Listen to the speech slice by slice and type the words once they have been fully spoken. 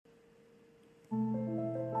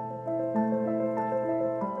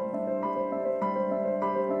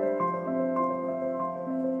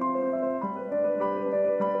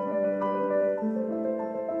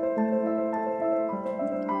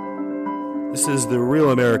This is the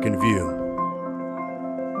Real American View.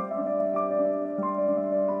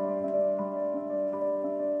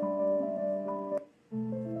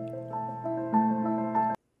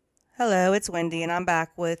 Hello, it's Wendy, and I'm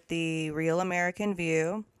back with the Real American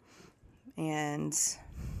View. And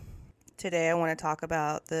today I want to talk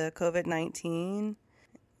about the COVID-19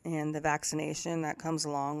 and the vaccination that comes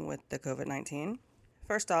along with the COVID-19.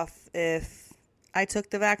 First off, if I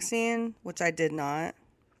took the vaccine, which I did not,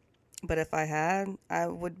 but if I had, I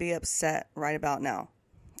would be upset right about now.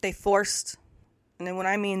 They forced, and when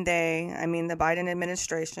I mean they, I mean the Biden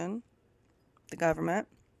administration, the government.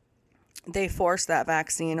 They forced that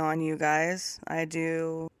vaccine on you guys. I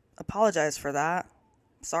do apologize for that.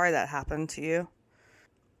 Sorry that happened to you.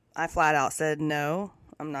 I flat out said no,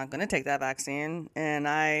 I'm not going to take that vaccine. And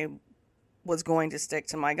I was going to stick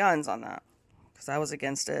to my guns on that because I was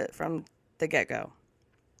against it from the get-go.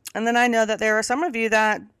 And then I know that there are some of you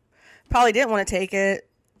that probably didn't want to take it,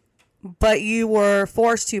 but you were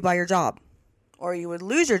forced to by your job, or you would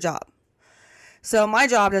lose your job. So my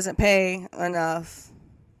job doesn't pay enough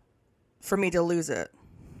for me to lose it.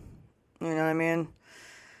 You know what I mean?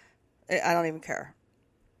 I don't even care.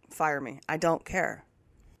 Fire me. I don't care.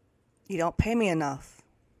 You don't pay me enough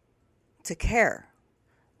to care.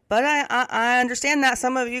 But I understand that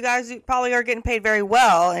some of you guys probably are getting paid very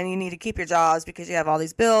well and you need to keep your jobs because you have all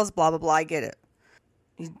these bills, blah, blah, blah. I get it.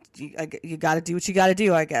 You got to do what you got to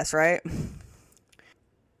do, I guess, right?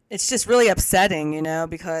 It's just really upsetting, you know,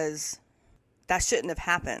 because that shouldn't have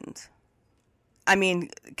happened. I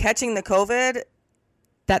mean, catching the COVID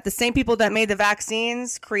that the same people that made the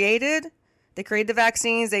vaccines created, they created the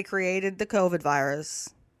vaccines, they created the COVID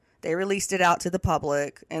virus. They released it out to the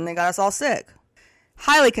public and they got us all sick.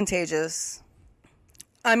 Highly contagious.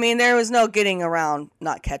 I mean, there was no getting around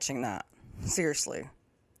not catching that. Seriously.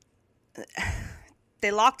 They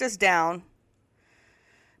locked us down,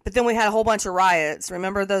 but then we had a whole bunch of riots.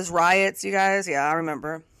 Remember those riots, you guys? Yeah, I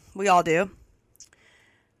remember. We all do.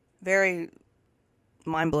 Very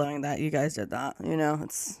mind-blowing that you guys did that. You know,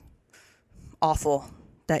 it's awful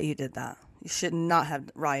that you did that. You should not have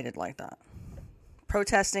rioted like that.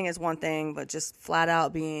 Protesting is one thing, but just flat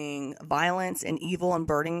out being violent and evil and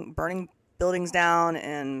burning buildings down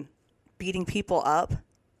and beating people up,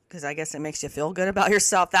 because I guess it makes you feel good about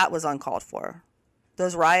yourself, that was uncalled for.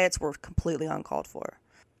 Those riots were completely uncalled for.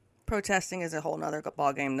 Protesting is a whole nother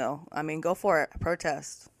ballgame, though. I mean, go for it.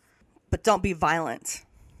 Protest. But don't be violent.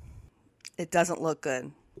 It doesn't look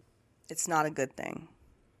good. It's not a good thing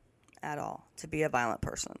at all to be a violent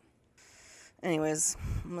person. Anyways,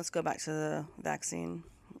 let's go back to the vaccine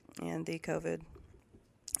and the COVID,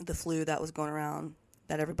 the flu that was going around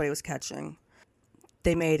that everybody was catching.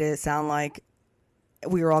 They made it sound like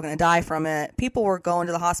we were all going to die from it. People were going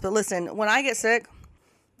to the hospital. Listen, when I get sick,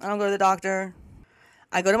 I don't go to the doctor.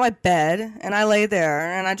 I go to my bed and I lay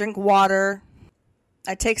there and I drink water.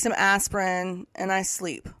 I take some aspirin and I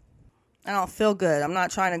sleep. I don't feel good. I'm not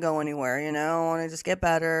trying to go anywhere, you know. I want to just get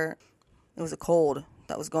better. It was a cold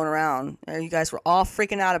that was going around. You guys were all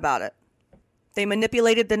freaking out about it. They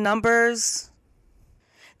manipulated the numbers.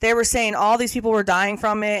 They were saying all these people were dying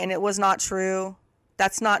from it, and it was not true.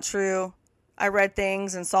 That's not true. I read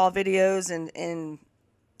things and saw videos, and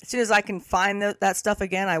as soon as I can find that stuff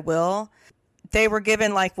again, I will. They were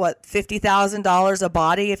given like what, $50,000 a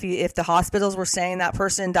body if the hospitals were saying that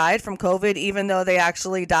person died from COVID, even though they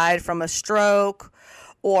actually died from a stroke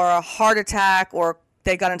or a heart attack or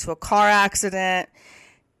they got into a car accident.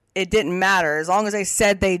 It didn't matter. As long as they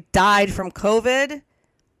said they died from COVID,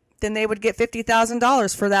 then they would get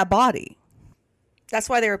 $50,000 for that body. That's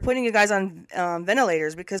why they were putting you guys on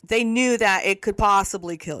ventilators, because they knew that it could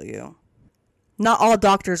possibly kill you. Not all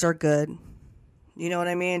doctors are good. You know what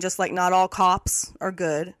I mean? Just like not all cops are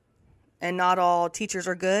good, and not all teachers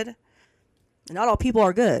are good, and not all people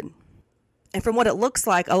are good. And from what it looks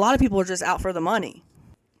like, a lot of people are just out for the money.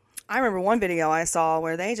 I remember one video I saw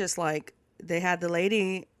where they just they had the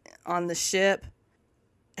lady on the ship,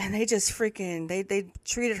 and they just they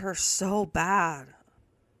treated her so bad.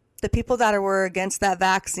 The people that were against that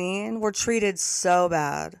vaccine were treated so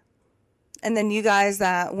bad. And then you guys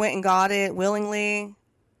that went and got it willingly,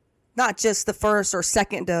 not just the first or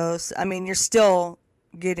second dose. I mean, you're still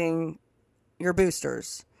getting your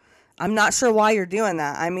boosters. I'm not sure why you're doing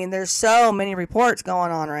that. I mean, there's so many reports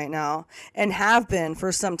going on right now, and have been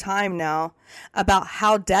for some time now, about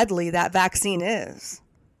how deadly that vaccine is.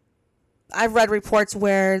 I've read reports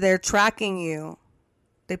where they're tracking you.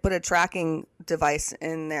 They put a tracking device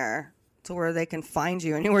in there to where they can find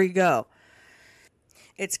you anywhere you go.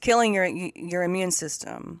 It's killing your immune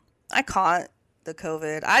system. I caught the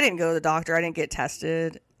COVID. I didn't go to the doctor. I didn't get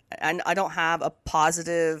tested. I don't have a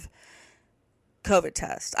positive COVID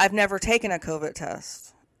test. I've never taken a COVID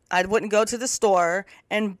test. I wouldn't go to the store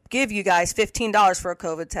and give you guys $15 for a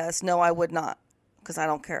COVID test. No, I would not, because I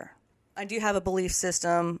don't care. I do have a belief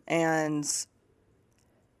system, and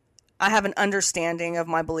I have an understanding of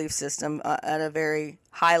my belief system at a very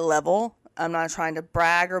high level. I'm not trying to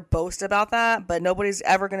brag or boast about that, but nobody's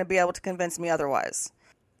ever going to be able to convince me otherwise.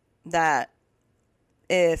 That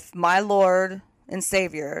if my Lord and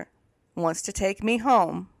Savior wants to take me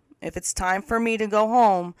home, if it's time for me to go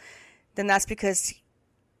home, then that's because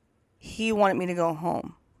he wanted me to go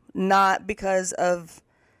home. Not because of,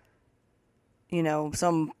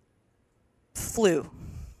 some flu.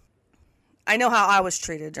 I know how I was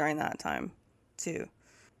treated during that time, too.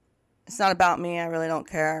 It's not about me. I really don't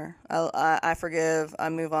care. I forgive. I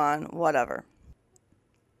move on. Whatever.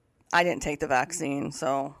 I didn't take the vaccine,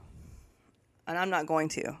 and I'm not going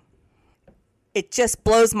to. It just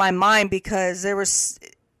blows my mind because there was,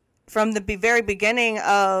 from the very beginning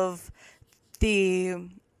of the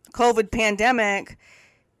COVID pandemic,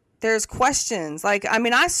 there's questions.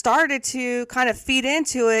 I started to kind of feed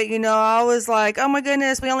into it. I was like, oh my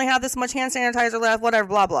goodness, we only have this much hand sanitizer left, whatever,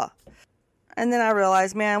 blah, blah. And then I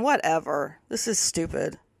realized, man, whatever. This is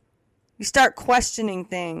stupid. You start questioning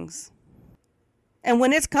things. And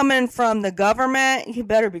when it's coming from the government, you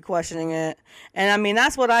better be questioning it. And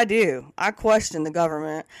that's what I do. I question the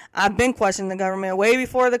government. I've been questioning the government way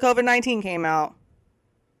before the COVID-19 came out.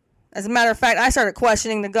 As a matter of fact, I started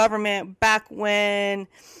questioning the government back when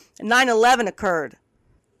 9/11 occurred.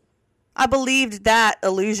 I believed that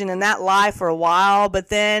illusion and that lie for a while, but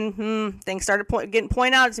then things started getting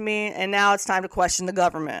pointed out to me, and now it's time to question the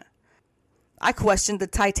government. I questioned the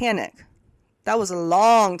Titanic. That was a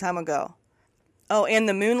long time ago. Oh, and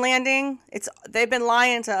the moon landing, they've been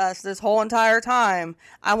lying to us this whole entire time.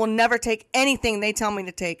 I will never take anything they tell me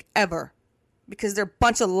to take, ever, because they're a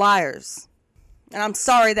bunch of liars. And I'm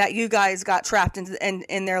sorry that you guys got trapped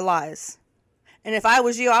in their lies. And if I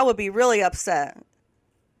was you, I would be really upset.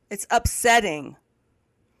 It's upsetting.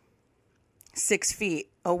 6 feet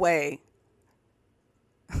away.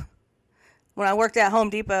 When I worked at Home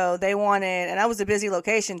Depot, they wanted, and that was a busy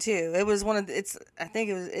location too. It was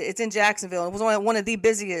it's in Jacksonville. It was one of the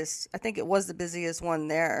busiest. I think it was the busiest one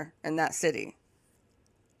there in that city.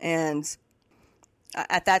 And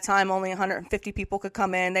at that time, only 150 people could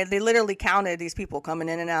come in. They literally counted these people coming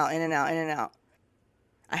in and out, in and out, in and out.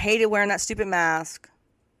 I hated wearing that stupid mask.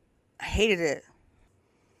 I hated it.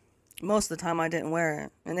 Most of the time I didn't wear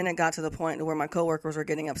it. And then it got to the point where my coworkers were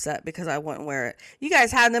getting upset because I wouldn't wear it. You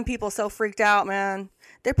guys had them people so freaked out, man.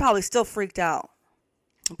 They're probably still freaked out.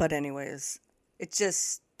 But anyways, it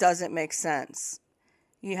just doesn't make sense.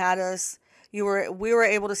 You had us, we were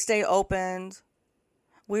able to stay open.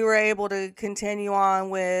 We were able to continue on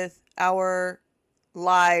with our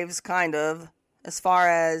lives, kind of, as far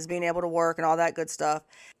as being able to work and all that good stuff.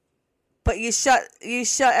 But you shut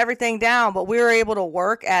everything down. But we were able to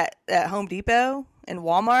work at Home Depot and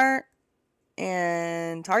Walmart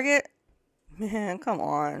and Target. Man, come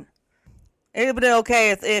on. It would have been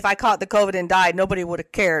okay if I caught the COVID and died. Nobody would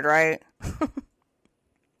have cared, right?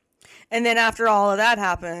 And then after all of that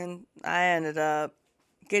happened, I ended up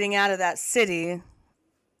getting out of that city.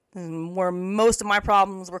 Where most of my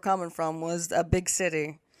problems were coming from was a big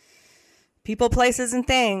city. People, places, and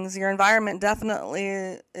things. Your environment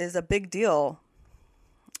definitely is a big deal.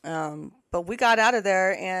 But we got out of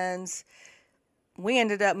there and we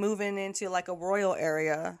ended up moving into like a rural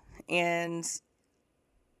area. And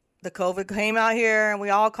the COVID came out here and we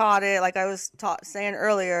all caught it, like I was saying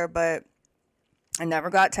earlier, but I never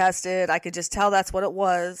got tested. I could just tell that's what it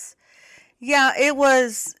was. Yeah, it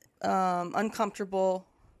was uncomfortable.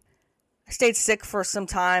 I stayed sick for some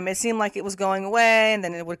time. It seemed like it was going away, and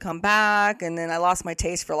then it would come back, and then I lost my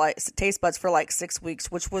taste buds for like 6 weeks,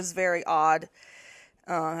 which was very odd.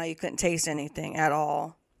 How you couldn't taste anything at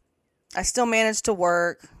all. I still managed to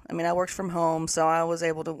work. I worked from home, so I was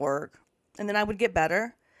able to work, and then I would get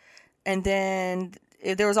better, and then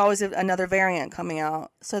there was always another variant coming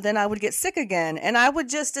out. So then I would get sick again, and I would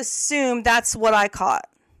just assume that's what I caught.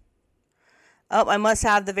 Oh, I must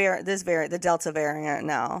have the Delta variant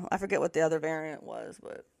now. I forget what the other variant was,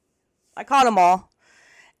 but I caught them all.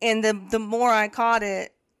 And the more I caught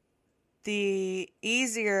it, the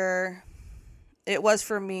easier it was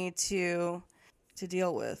for me to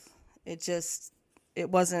deal with. It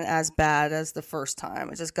wasn't as bad as the first time.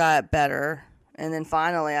 It just got better. And then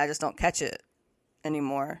finally, I just don't catch it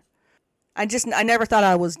anymore. I never thought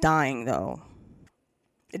I was dying, though.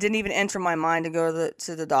 It didn't even enter my mind to go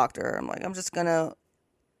to the doctor. I'm like, I'm just going to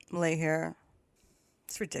lay here.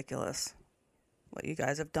 It's ridiculous. what you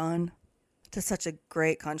guys have done to such a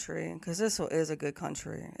great country, because this is a good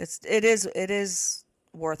country. It is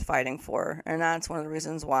worth fighting for, and that's one of the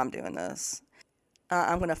reasons why I'm doing this.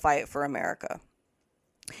 I'm going to fight for America.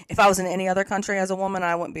 If I was in any other country as a woman,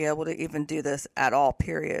 I wouldn't be able to even do this at all,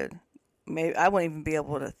 period. Maybe I wouldn't even be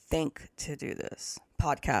able to think to do this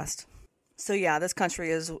podcast. So yeah, this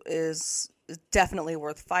country is definitely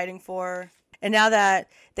worth fighting for. And now that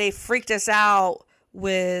they freaked us out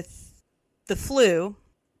with the flu,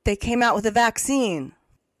 they came out with a vaccine.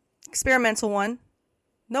 Experimental one.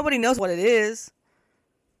 Nobody knows what it is.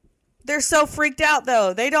 They're so freaked out,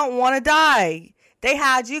 though. They don't want to die. They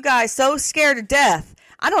had you guys so scared to death.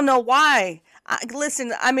 I don't know why.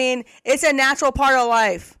 Listen, I mean, it's a natural part of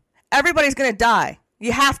life. Everybody's going to die.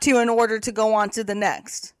 You have to in order to go on to the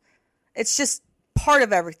next. It's just part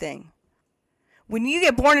of everything. When you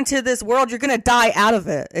get born into this world, you're going to die out of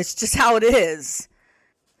it. It's just how it is.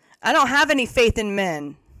 I don't have any faith in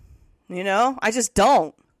men. You know? I just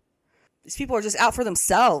don't. These people are just out for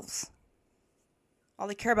themselves. All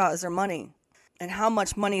they care about is their money and how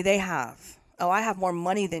much money they have. Oh, I have more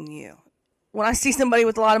money than you. When I see somebody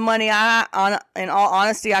with a lot of money, in all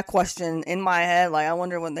honesty, I question in my head, like, I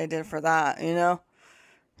wonder what they did for that, you know?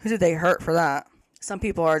 Who did they hurt for that? Some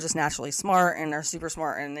people are just naturally smart and they're super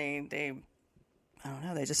smart and they I don't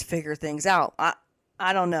know, they just figure things out.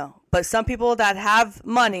 I don't know. But some people that have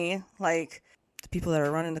money, like the people that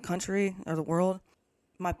are running the country or the world,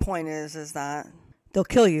 my point is that they'll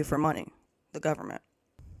kill you for money, the government,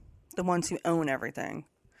 the ones who own everything.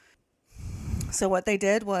 So what they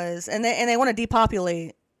did was, and they want to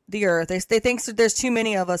depopulate the earth. They think there's too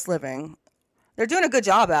many of us living. They're doing a good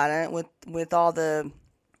job at it with all the,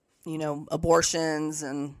 you know, abortions.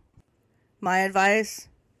 And my advice,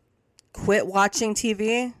 quit watching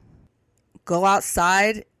TV, go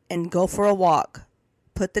outside and go for a walk.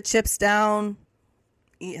 Put the chips down,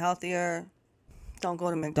 eat healthier. Don't go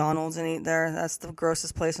to McDonald's and eat there. That's the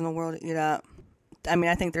grossest place in the world to eat at. I mean,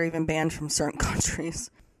 I think they're even banned from certain countries.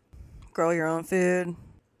 Grow your own food.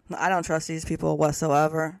 I don't trust these people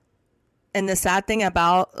whatsoever. And the sad thing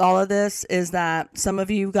about all of this is that some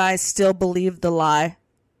of you guys still believe the lie.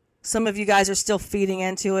 Some of you guys are still feeding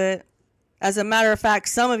into it. As a matter of fact,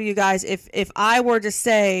 some of you guys, if I were to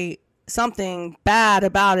say something bad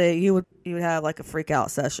about it, you would have like a freak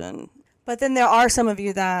out session. But then there are some of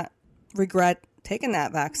you that regret taking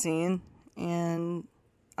that vaccine, and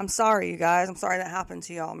I'm sorry, you guys. I'm sorry that happened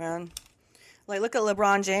to y'all, man. Like, look at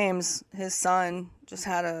LeBron James. His son just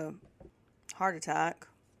had a heart attack.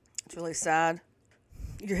 It's really sad.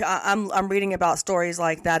 I'm reading about stories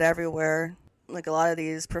like that everywhere. Like, a lot of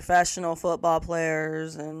these professional football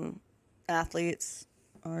players and athletes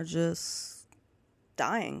are just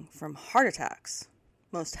dying from heart attacks.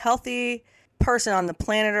 Most healthy person on the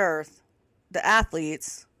planet Earth, the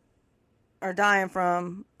athletes, are dying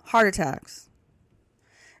from heart attacks.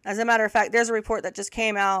 As a matter of fact, there's a report that just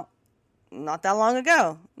came out not that long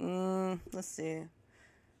ago. Let's see.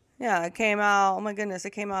 Yeah, it came out. Oh my goodness,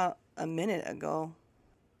 it came out a minute ago.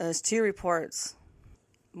 There's two reports.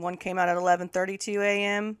 One came out at 11:32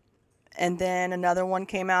 a.m. and then another one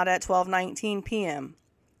came out at 12:19 p.m.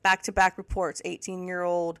 Back-to-back reports.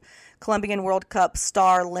 18-year-old Colombian World Cup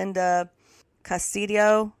star Linda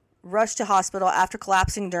Castillo rushed to hospital after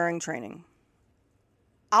collapsing during training.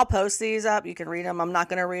 I'll post these up. You can read them. I'm not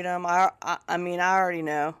going to read them. I mean, I already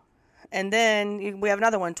know. And then we have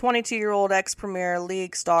another one. 22-year-old ex-Premier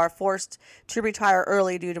League star forced to retire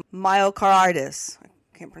early due to myocarditis.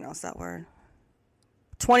 I can't pronounce that word.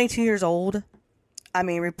 22 years old. I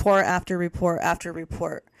mean, report after report after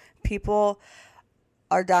report. People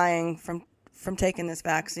are dying from taking this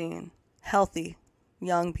vaccine. Healthy,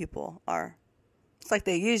 young people are. It's like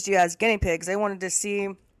they used you as guinea pigs. They wanted to see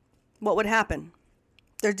what would happen.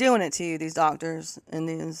 They're doing it to you, these doctors and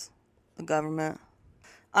the government.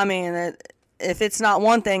 I mean, if it's not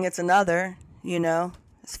one thing, it's another, you know,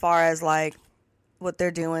 as far as like what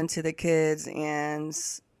they're doing to the kids. And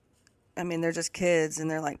I mean, they're just kids and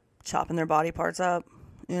they're like chopping their body parts up,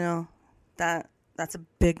 you know, that's a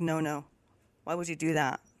big no-no. Why would you do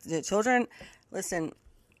that? The children, listen,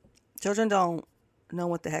 children don't know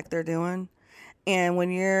what the heck they're doing. And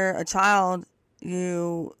when you're a child,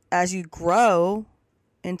 as you grow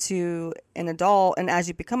into an adult, and as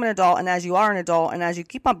you become an adult, and as you are an adult, and as you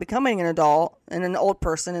keep on becoming an adult and an old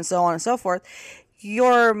person and so on and so forth,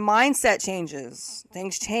 your mindset changes.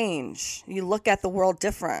 Things change. You look at the world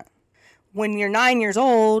different. When you're 9 years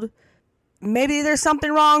old, maybe there's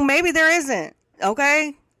something wrong, maybe there isn't,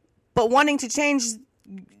 okay? But wanting to change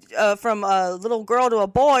from a little girl to a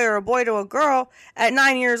boy or a boy to a girl at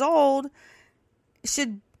 9 years old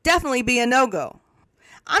should definitely be a no-go.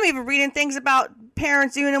 I'm even reading things about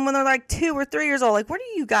parents doing them when they're like 2 or 3 years old. Like, what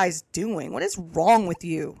are you guys doing? What is wrong with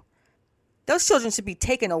you? Those children should be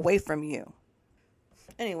taken away from you.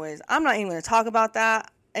 Anyways, I'm not even going to talk about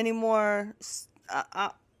that anymore.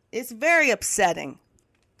 It's very upsetting.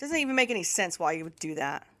 It doesn't even make any sense why you would do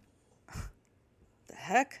that. The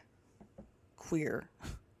heck? Queer.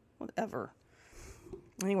 Whatever.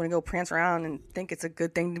 And you want to go prance around and think it's a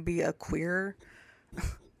good thing to be a queer?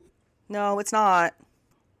 No, it's not.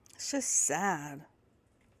 It's just sad.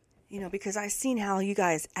 Because I've seen how you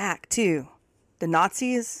guys act too. The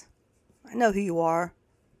Nazis. I know who you are.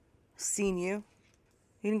 Seen you.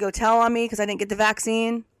 You didn't go tell on me because I didn't get the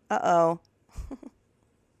vaccine. Uh-oh.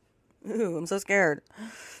 Ooh, I'm so scared.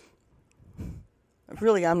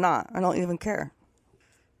 Really, I'm not. I don't even care.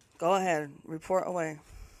 Go ahead. Report away.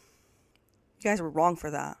 You guys were wrong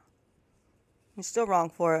for that. You're still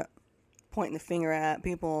wrong for it. Pointing the finger at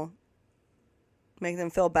people. Make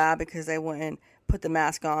them feel bad because they wouldn't put the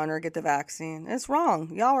mask on or get the vaccine. It's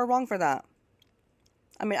wrong. Y'all are wrong for that.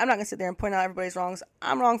 I mean, I'm not going to sit there and point out everybody's wrongs.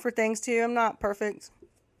 I'm wrong for things too. I'm not perfect.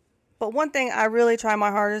 But one thing I really try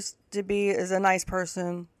my hardest to be is a nice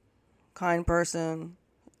person, kind person.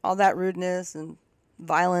 All that rudeness and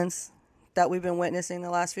violence that we've been witnessing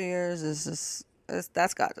the last few years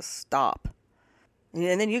that's got to stop.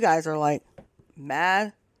 And then you guys are like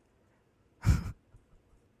mad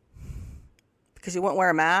because you won't wear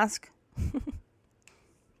a mask.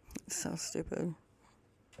 So stupid.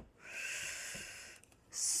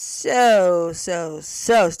 So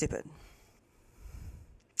stupid.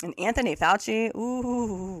 And Anthony Fauci,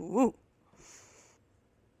 ooh.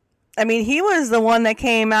 I mean, he was the one that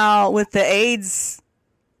came out with the AIDS.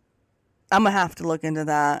 I'm going to have to look into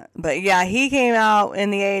that. But yeah, he came out in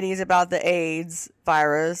the 80s about the AIDS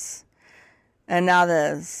virus. And now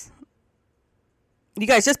this. You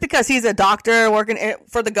guys, just because he's a doctor working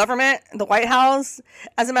for the government, the White House,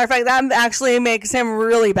 as a matter of fact, that actually makes him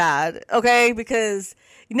really bad. Okay? Because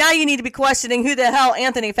now you need to be questioning who the hell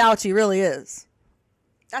Anthony Fauci really is.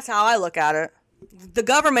 That's how I look at it. The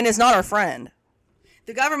government is not our friend.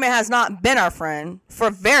 The government has not been our friend for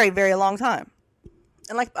a very, very long time.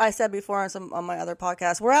 And like I said before on my other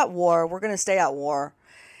podcasts, we're at war. We're going to stay at war.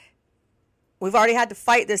 We've already had to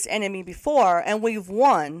fight this enemy before, and we've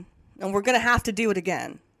won. And we're going to have to do it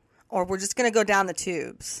again. Or we're just going to go down the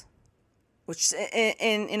tubes. Which,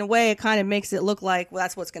 in a way, it kind of makes it look like, well,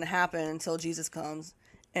 that's what's going to happen until Jesus comes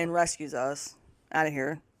and rescues us out of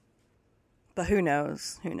here. But who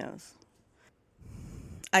knows? Who knows?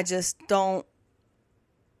 I just don't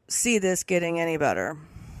see this getting any better.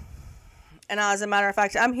 And as a matter of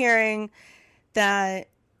fact, I'm hearing that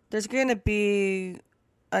there's going to be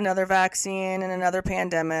another vaccine and another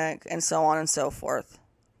pandemic and so on and so forth.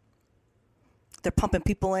 They're pumping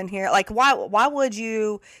people in here. Like, why would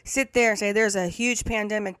you sit there and say there's a huge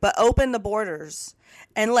pandemic, but open the borders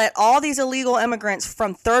and let all these illegal immigrants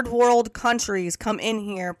from third world countries come in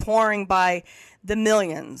here pouring by the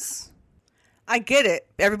millions? I get it.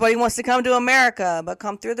 Everybody wants to come to America, but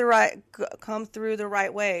come through the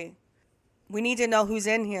right way. We need to know who's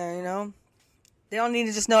in here, you know? They don't need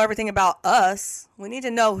to just know everything about us. We need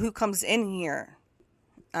to know who comes in here.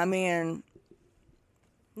 I mean,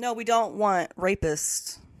 no, we don't want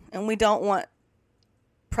rapists, and we don't want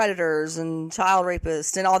predators and child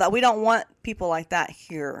rapists and all that. We don't want people like that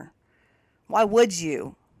here. Why would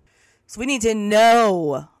you? So we need to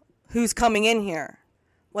know who's coming in here,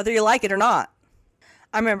 whether you like it or not.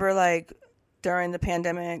 I remember, like, during the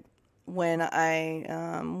pandemic,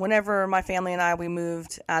 whenever my family and we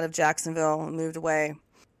moved out of Jacksonville and moved away,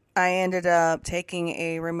 I ended up taking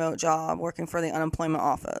a remote job working for the unemployment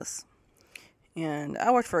office. And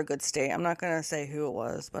I worked for a good state. I'm not going to say who it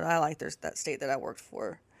was, but I liked that state that I worked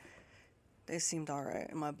for. They seemed all right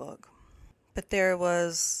in my book. But there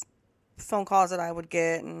was phone calls that I would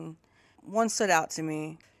get, and one stood out to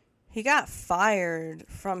me. He got fired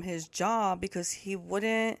from his job because he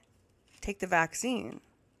wouldn't take the vaccine.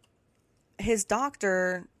 His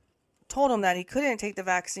doctor told him that he couldn't take the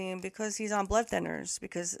vaccine because he's on blood thinners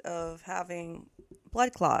because of having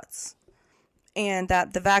blood clots. And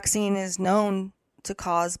that the vaccine is known to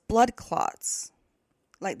cause blood clots.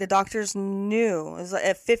 Like, the doctors knew. It was like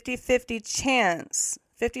a 50-50 chance,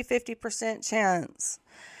 50% chance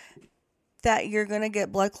that you're going to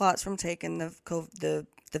get blood clots from taking the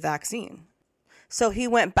vaccine. So he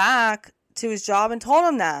went back to his job and told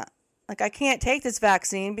him that. Like, I can't take this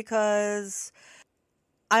vaccine because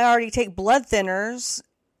I already take blood thinners.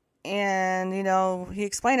 And, you know, he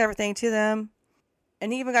explained everything to them.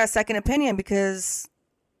 And he even got a second opinion because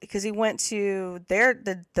he went to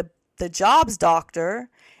the jobs doctor,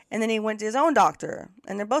 And then he went to his own doctor.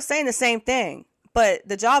 And they're both saying the same thing. But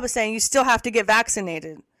the job is saying you still have to get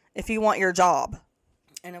vaccinated if you want your job.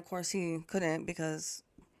 And of course he couldn't because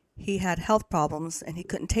he had health problems and he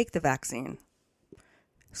couldn't take the vaccine.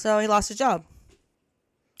 So he lost his job.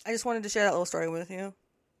 I just wanted to share that little story with you.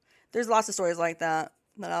 There's lots of stories like that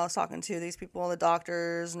I was talking to. These people, the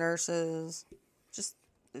doctors, nurses, just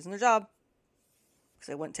losing their job because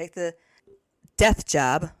they wouldn't take the death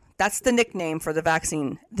jab. That's the nickname for the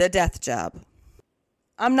vaccine, the death jab.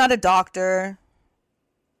 I'm not a doctor.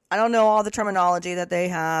 I don't know all the terminology that they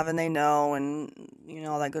have and they know and,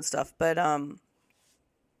 all that good stuff. But,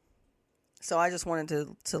 so I just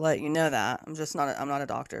wanted to let you know that. I'm not a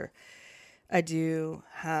doctor. I do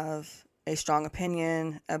have a strong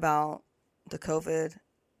opinion about the COVID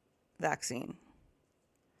vaccine.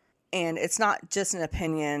 And it's not just an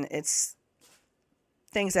opinion. It's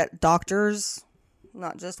things that doctors,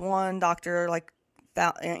 not just one doctor like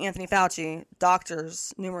Anthony Fauci,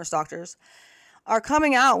 doctors, numerous doctors, are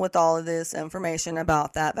coming out with all of this information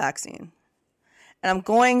about that vaccine. And I'm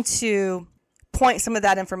going to point some of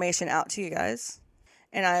that information out to you guys.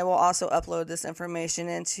 And I will also upload this information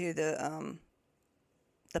into the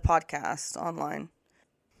podcast online.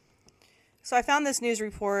 So I found this news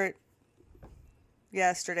report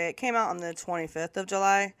yesterday. It came out on the 25th of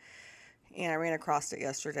July. And I ran across it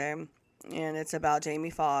yesterday. And it's about Jamie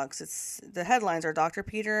Foxx. The headlines are Dr.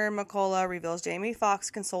 Peter McCullough reveals Jamie Foxx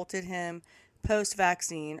consulted him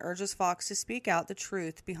post-vaccine, urges Foxx to speak out the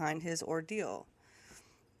truth behind his ordeal.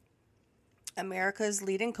 America's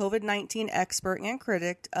leading COVID-19 expert and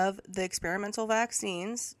critic of the experimental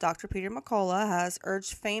vaccines, Dr. Peter McCullough, has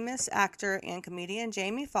urged famous actor and comedian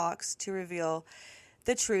Jamie Foxx to reveal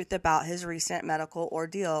the truth about his recent medical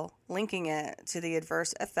ordeal, linking it to the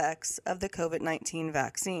adverse effects of the COVID-19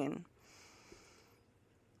 vaccine.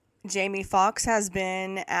 Jamie Foxx has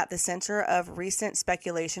been at the center of recent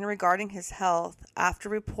speculation regarding his health after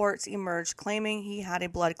reports emerged claiming he had a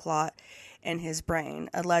blood clot in his brain,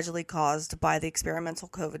 allegedly caused by the experimental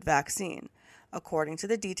COVID vaccine. According to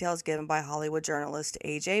the details given by Hollywood journalist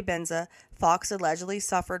A.J. Benza, Foxx allegedly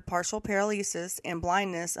suffered partial paralysis and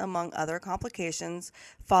blindness, among other complications,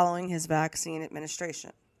 following his vaccine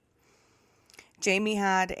administration. Jamie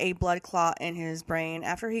had a blood clot in his brain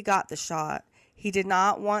after he got the shot. He did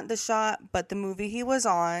not want the shot, but the movie he was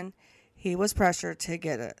on, he was pressured to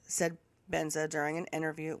get it, said Benza during an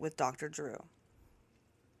interview with Dr. Drew.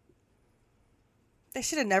 They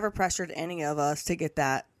should have never pressured any of us to get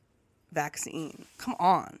that vaccine. Come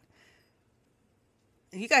on.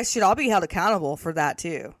 You guys should all be held accountable for that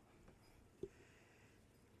too.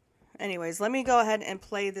 Anyways, let me go ahead and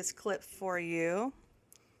play this clip for you.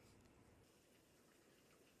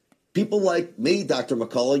 People like me, Dr.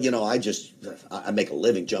 McCullough, I make a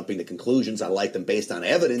living jumping to conclusions. I like them based on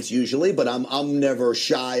evidence usually, but I'm never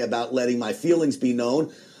shy about letting my feelings be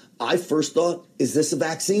known. I first thought, is this a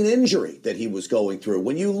vaccine injury that he was going through?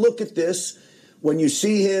 When you look at this, when you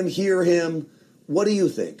see him, hear him, what do you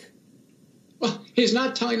think? Well, he's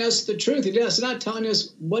not telling us the truth. He's not telling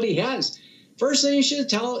us what he has. First thing he should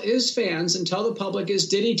tell his fans and tell the public is,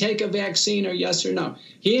 did he take a vaccine or yes or no?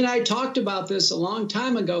 He and I talked about this a long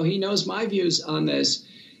time ago. He knows my views on this.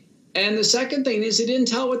 And the second thing is he didn't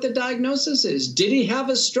tell what the diagnosis is. Did he have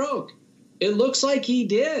a stroke? It looks like he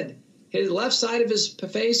did. His left side of his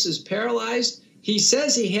face is paralyzed. He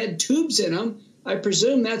says he had tubes in him. I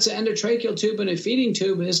presume that's an endotracheal tube and a feeding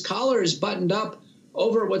tube. His collar is buttoned up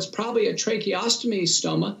over what's probably a tracheostomy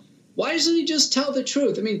stoma. Why doesn't he just tell the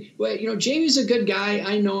truth? I mean, Jamie's a good guy.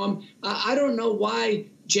 I know him. I don't know why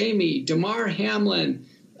Jamie, Damar Hamlin,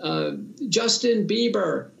 Justin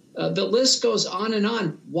Bieber, the list goes on and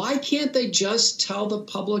on. Why can't they just tell the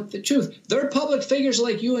public the truth? They're public figures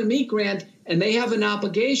like you and me, Grant, and they have an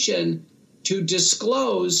obligation to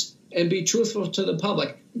disclose and be truthful to the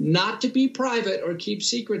public, not to be private or keep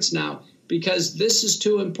secrets now, because this is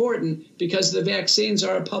too important, because the vaccines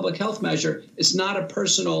are a public health measure. It's not a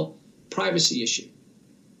personal privacy issue.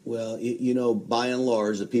 Well, by and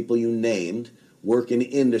large, the people you named work in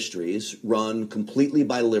industries run completely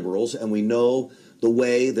by liberals, and we know the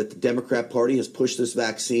way that the Democrat Party has pushed this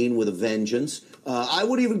vaccine with a vengeance. I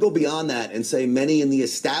would even go beyond that and say many in the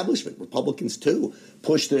establishment, Republicans too,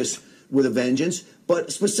 push this with a vengeance.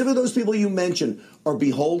 But specifically those people you mentioned are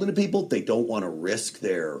beholden to people. They don't want to risk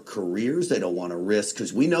their careers. They don't want to risk,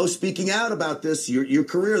 because we know speaking out about this, your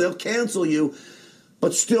career, they'll cancel you.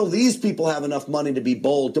 But still, these people have enough money to be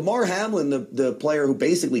bold. Damar Hamlin, the player who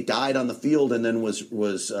basically died on the field and then was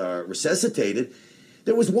resuscitated,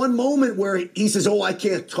 there was one moment where he says, I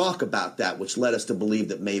can't talk about that, which led us to believe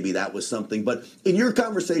that maybe that was something. But in your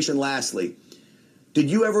conversation lastly, Did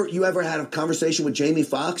you ever had a conversation with Jamie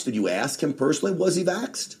Foxx? Did you ask him personally, was he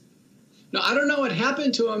vaxxed? No, I don't know what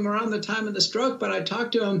happened to him around the time of the stroke, but I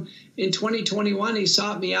talked to him in 2021. He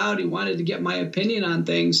sought me out. He wanted to get my opinion on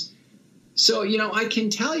things. So, I can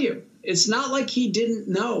tell you, it's not like he didn't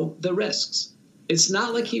know the risks. It's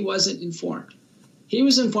not like he wasn't informed. He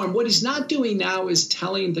was informed. What he's not doing now is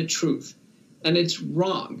telling the truth, and it's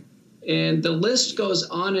wrong. And the list goes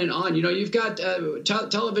on and on. You've got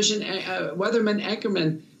television weatherman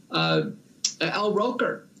anchorman Al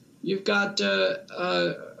Roker. You've got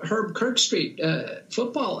Herb Kirkstreet,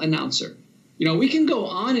 football announcer. We can go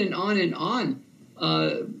on and on and on.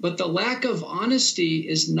 But the lack of honesty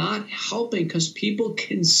is not helping because people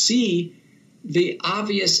can see the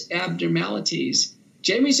obvious abnormalities.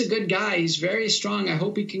 Jamie's a good guy. He's very strong. I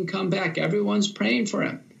hope he can come back. Everyone's praying for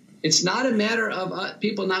him. It's not a matter of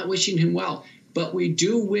people not wishing him well, but we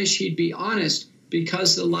do wish he'd be honest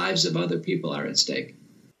because the lives of other people are at stake.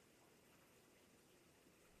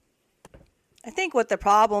 I think what the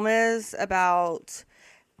problem is about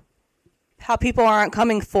how people aren't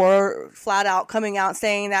flat out coming out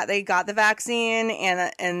saying that they got the vaccine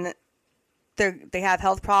and they have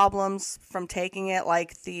health problems from taking it,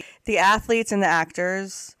 like the athletes and the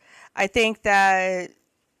actors. I think that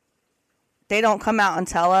they don't come out and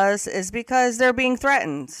tell us is because they're being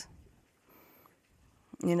threatened.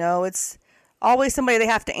 It's always somebody they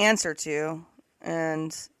have to answer to,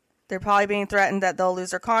 and they're probably being threatened that they'll lose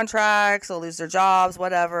their contracts, they'll lose their jobs,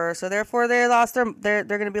 whatever. So therefore they're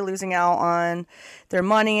going to be losing out on their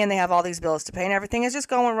money, and they have all these bills to pay, and everything is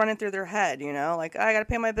just running through their head, like, I got to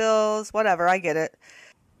pay my bills, whatever, I get it.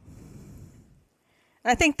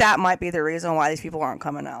 And I think that might be the reason why these people aren't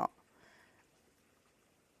coming out.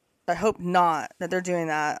 I hope not that they're doing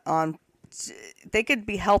that they could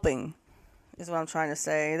be helping, is what I'm trying to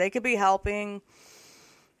say. They could be helping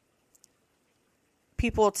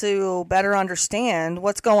people to better understand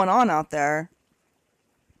what's going on out there.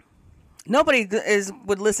 Nobody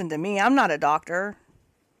would listen to me. I'm not a doctor,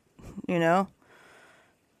 I'm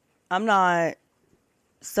not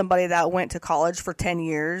somebody that went to college for 10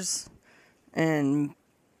 years and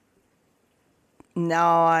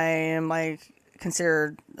now I am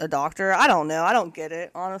considered a doctor. I don't know. I don't get it,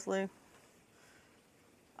 honestly.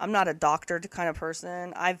 I'm not a doctored kind of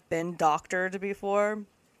person. I've been doctored before,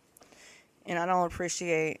 and I don't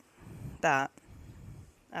appreciate that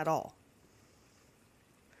at all.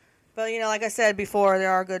 But, like I said before, there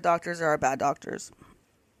are good doctors, there are bad doctors.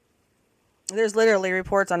 There's literally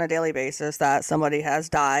reports on a daily basis that somebody has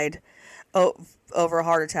died over a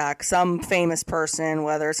heart attack. Some famous person,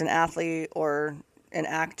 whether it's an athlete or an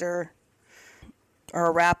actor or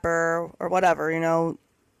a rapper or whatever,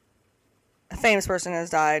 a famous person has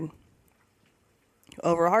died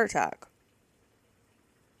over a heart attack.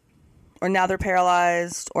 Or now they're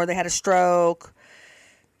paralyzed, or they had a stroke,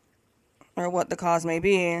 or what the cause may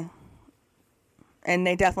be, and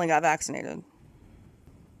they definitely got vaccinated.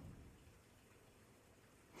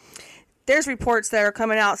 There's reports that are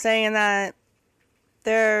coming out saying that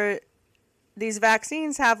these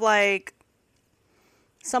vaccines have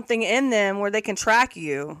something in them where they can track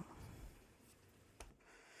you.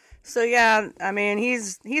 So yeah, I mean,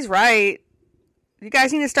 he's right. You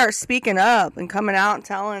guys need to start speaking up and coming out and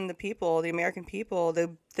telling the people, the American people,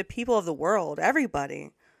 the people of the world,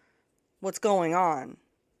 everybody, what's going on.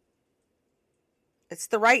 It's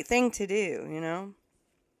the right thing to do,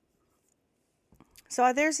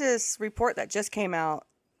 So there's this report that just came out.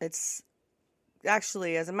 It's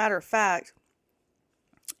actually, as a matter of fact,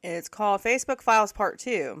 it's called Facebook Files Part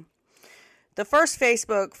 2. The first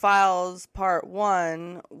Facebook Files Part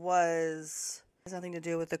 1 has nothing to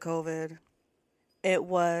do with the COVID. It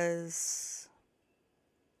was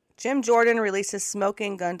Jim Jordan releases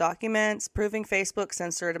smoking gun documents proving Facebook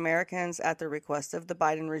censored Americans at the request of the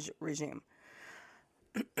Biden regime.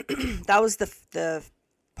 That was the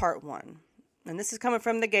Part 1. And this is coming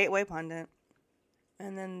from the Gateway Pundit.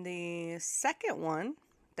 And then the second one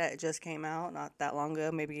that just came out not that long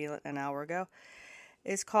ago, maybe an hour ago,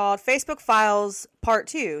 is called Facebook Files Part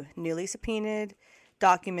 2. Newly subpoenaed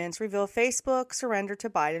documents reveal Facebook surrender to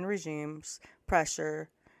Biden regime's pressure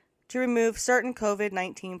to remove certain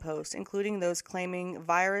COVID-19 posts, including those claiming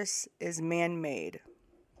virus is man-made.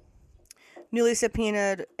 Newly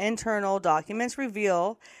subpoenaed internal documents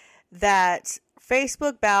reveal that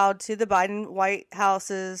Facebook bowed to the Biden White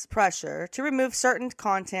House's pressure to remove certain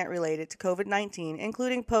content related to COVID-19,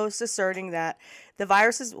 including posts asserting that the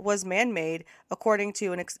virus was man-made, according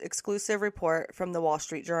to an exclusive report from the Wall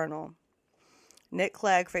Street Journal. Nick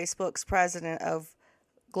Clegg, Facebook's president of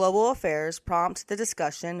Global Affairs prompt the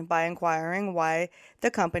discussion by inquiring why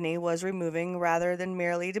the company was removing rather than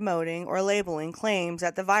merely demoting or labeling claims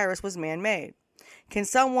that the virus was man-made. Can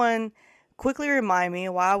someone quickly remind me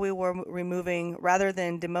why we were removing rather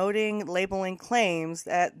than demoting, labeling claims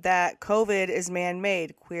that COVID is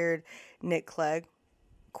man-made? Queried Nick Clegg.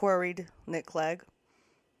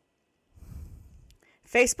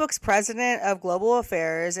 Facebook's president of global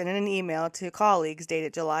affairs, in an email to colleagues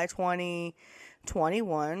dated July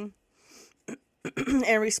 2021,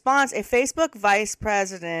 in response, a Facebook vice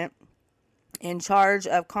president in charge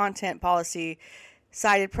of content policy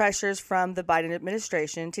cited pressures from the Biden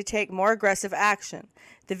administration to take more aggressive action.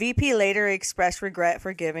 The VP later expressed regret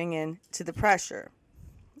for giving in to the pressure.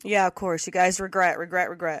 Yeah, of course, you guys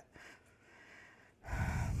regret.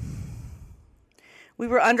 We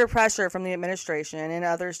were under pressure from the administration and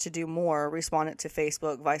others to do more, responded to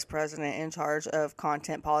Facebook vice president in charge of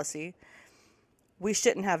content policy. We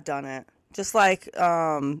shouldn't have done it. Just like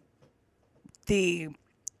the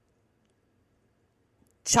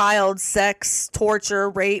child sex, torture,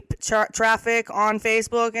 rape, traffic on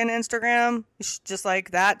Facebook and Instagram. Just like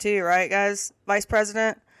that too, right, guys? Vice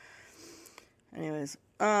President? Anyways,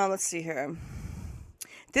 let's see here.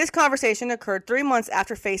 This conversation occurred 3 months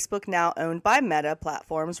after Facebook, now owned by Meta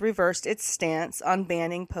Platforms, reversed its stance on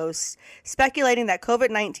banning posts speculating that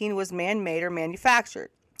COVID-19 was man-made or manufactured.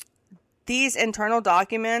 These internal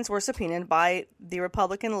documents were subpoenaed by the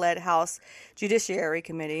Republican-led House Judiciary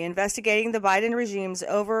Committee, investigating the Biden regime's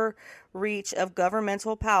overreach of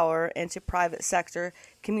governmental power into private sector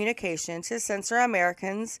communication to censor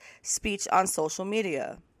Americans' speech on social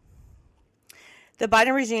media. The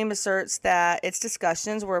Biden regime asserts that its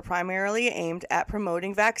discussions were primarily aimed at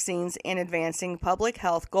promoting vaccines and advancing public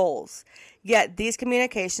health goals. Yet, these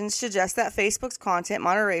communications suggest that Facebook's content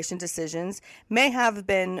moderation decisions may have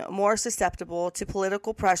been more susceptible to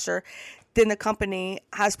political pressure than the company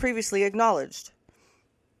has previously acknowledged.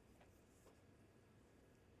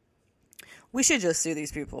 We should just sue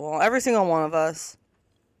these people, every single one of us.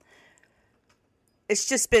 It's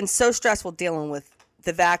just been so stressful dealing with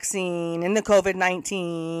the vaccine and the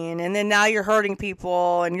COVID-19, and then now you're hurting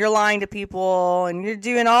people and you're lying to people and you're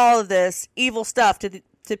doing all of this evil stuff to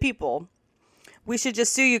people. We should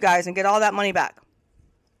just sue you guys and get all that money back.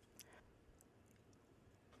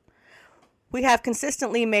 We have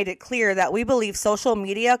consistently made it clear that we believe social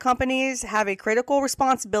media companies have a critical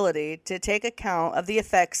responsibility to take account of the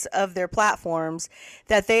effects of their platforms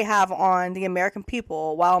that they have on the American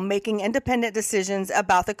people while making independent decisions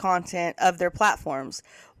about the content of their platforms,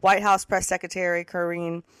 White House Press Secretary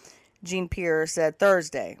Karine Jean-Pierre said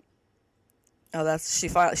Thursday. Oh,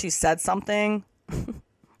 she said something?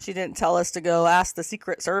 She didn't tell us to go ask the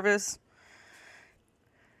Secret Service?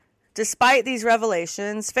 Despite these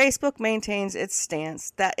revelations, Facebook maintains its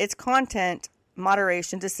stance that its content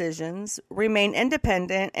moderation decisions remain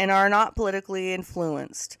independent and are not politically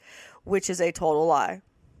influenced, which is a total lie.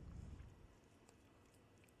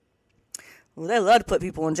 Well, they love to put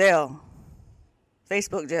people in jail.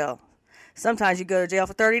 Facebook jail. Sometimes you go to jail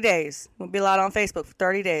for 30 days. You'll be allowed on Facebook for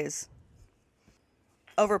 30 days.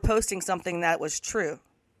 Over posting something that was true.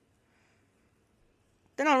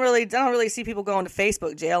 I don't really see people going to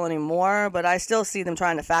Facebook jail anymore, but I still see them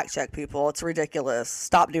trying to fact check people. It's ridiculous.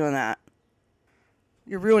 Stop doing that.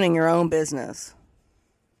 You're ruining your own business.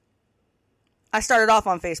 I started off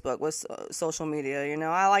on Facebook with social media, you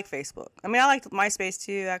know. I like Facebook. I mean, I liked MySpace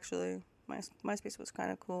too, actually. MySpace was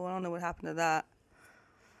kind of cool. I don't know what happened to that.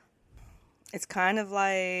 It's kind of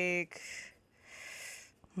like...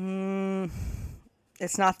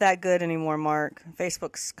 It's not that good anymore, Mark.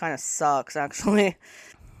 Facebook's kind of sucks, actually.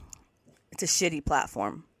 It's a shitty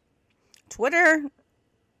platform. Twitter's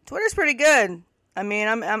pretty good. I mean,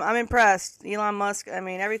 I'm impressed. Elon Musk, I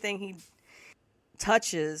mean, everything he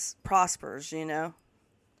touches prospers, you know.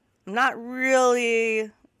 I'm not really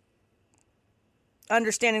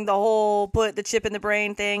understanding the whole put the chip in the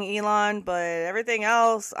brain thing, Elon, but everything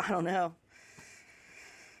else, I don't know.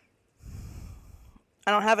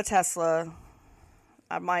 I don't have a Tesla.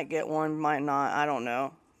 I might get one, might not. I don't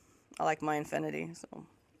know. I like my Infinity. So,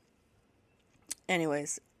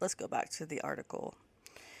 anyways, let's go back to the article.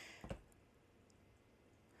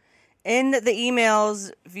 In the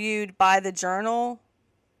emails viewed by the Journal,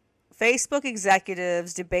 Facebook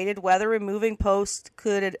executives debated whether removing posts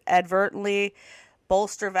could advertently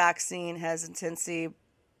bolster vaccine hesitancy,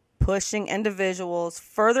 pushing individuals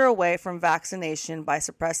further away from vaccination by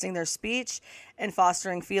suppressing their speech and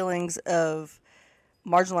fostering feelings of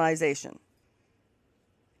marginalization.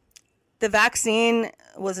 The vaccine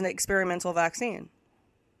was an experimental vaccine.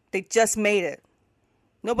 They just made it.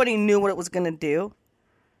 Nobody knew what it was going to do.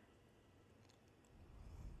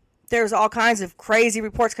 there's all kinds of crazy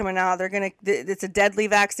reports coming out. It's a deadly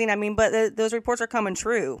vaccine. I mean, but those reports are coming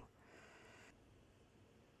true.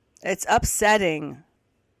 It's upsetting.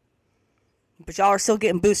 But y'all are still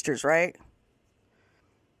getting boosters, right?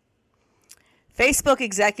 Facebook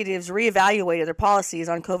executives reevaluated their policies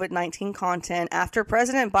on COVID-19 content after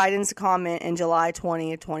President Biden's comment in July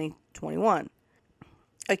 20, 2021,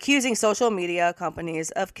 accusing social media companies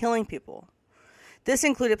of killing people. This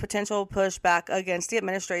included potential pushback against the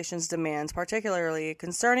administration's demands, particularly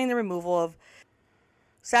concerning the removal of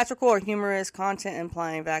satirical or humorous content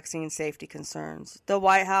implying vaccine safety concerns. The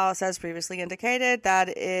White House has previously indicated that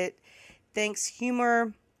it thinks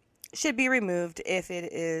humor should be removed if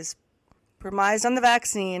it is premised on the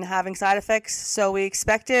vaccine having side effects, so we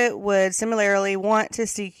expect it would similarly want to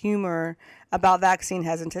see humor about vaccine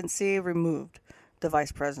hesitancy removed, the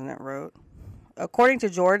vice president wrote. According to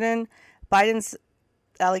Jordan, Biden's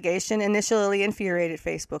allegation initially infuriated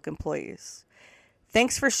Facebook employees.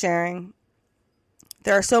 Thanks for sharing.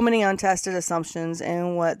 There are so many untested assumptions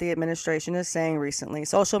in what the administration is saying recently.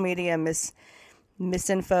 Social media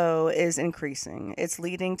misinfo is increasing. It's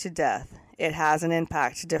leading to death. It has an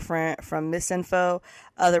impact different from misinfo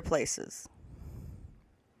other places.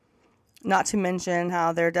 Not to mention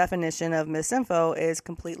how their definition of misinfo is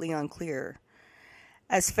completely unclear.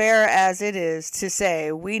 As fair as it is to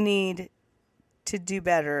say we need to do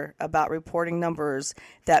better about reporting numbers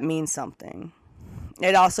that mean something,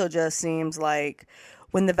 it also just seems like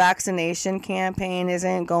when the vaccination campaign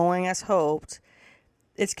isn't going as hoped,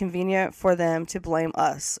 it's convenient for them to blame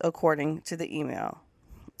us, according to the email.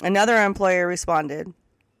 Another employer responded,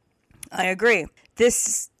 I agree.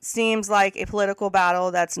 This seems like a political battle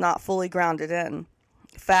that's not fully grounded in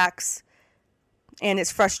facts, and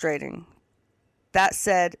it's frustrating. That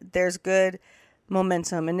said, there's good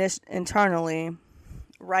momentum internally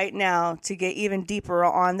right now to get even deeper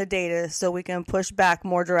on the data so we can push back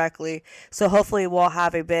more directly. So hopefully we'll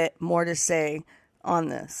have a bit more to say on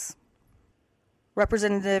this.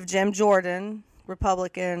 Representative Jim Jordan,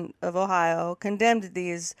 Republican of Ohio, condemned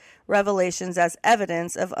these revelations as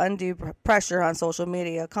evidence of undue pressure on social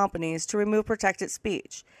media companies to remove protected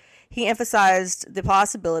speech. He emphasized the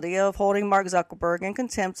possibility of holding Mark Zuckerberg in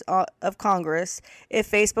contempt of Congress if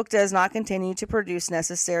Facebook does not continue to produce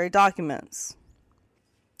necessary documents.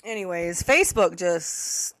 Anyways, Facebook just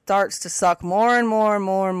starts to suck more and more and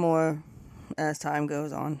more and more as time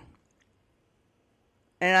goes on.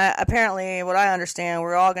 And apparently, what I understand,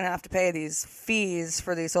 we're all going to have to pay these fees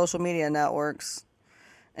for these social media networks,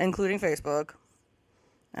 including Facebook.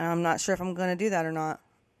 And I'm not sure if I'm going to do that or not.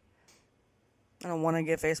 I don't want to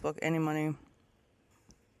give Facebook any money.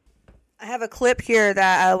 I have a clip here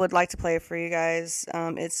that I would like to play for you guys.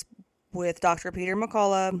 It's with Dr. Peter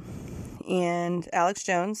McCullough and Alex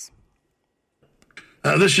Jones.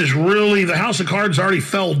 This is really, the house of cards already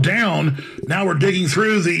fell down. Now we're digging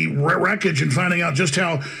through the wreckage and finding out just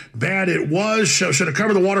how bad it was. So should have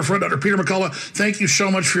covered the waterfront. Dr. Peter McCullough, thank you so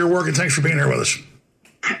much for your work and thanks for being here with us.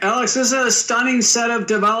 Alex, this is a stunning set of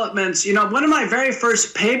developments. You know, one of my very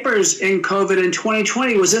first papers in COVID in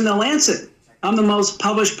 2020 was in The Lancet. I'm the most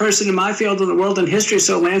published person in my field in the world in history,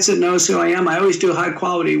 so Lancet knows who I am. I always do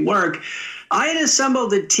high-quality work. I had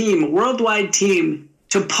assembled a team, a worldwide team,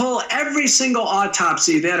 to pull every single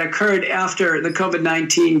autopsy that occurred after the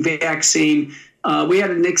COVID-19 vaccine. We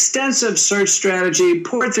had an extensive search strategy,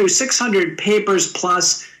 poured through 600 papers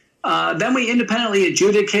plus. Then we independently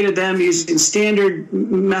adjudicated them using standard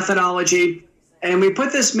methodology. And we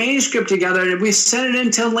put this manuscript together and we sent it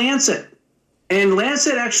into Lancet. And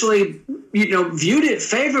Lancet actually, viewed it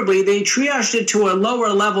favorably. They triaged it to a lower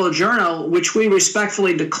level journal, which we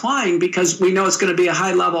respectfully declined because we know it's going to be a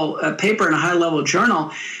high level paper in a high level journal.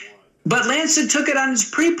 But Lancet took it on its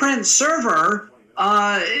preprint server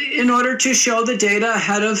in order to show the data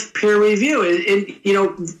ahead of peer review.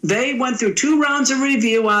 They went through 2 rounds of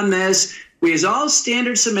review on this. We used all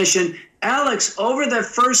standard submission. Alex, over the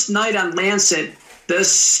first night on Lancet,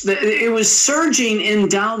 it was surging in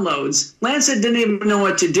downloads. Lancet didn't even know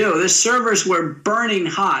what to do. The servers were burning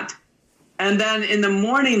hot. And then in the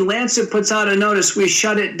morning, Lancet puts out a notice, we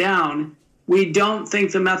shut it down. We don't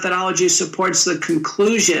think the methodology supports the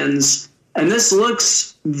conclusions. And this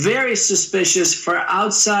looks very suspicious for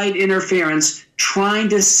outside interference trying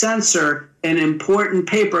to censor an important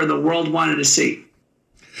paper the world wanted to see.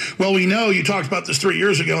 Well, we know you talked about this 3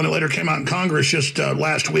 years ago, and it later came out in Congress just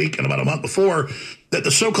last week and about a month before. that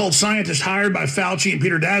the so-called scientists hired by Fauci and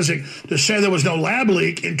Peter Daszak to say there was no lab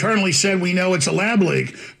leak internally said we know it's a lab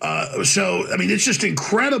leak. So, I mean, it's just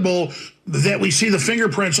incredible that we see the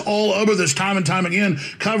fingerprints all over this time and time again,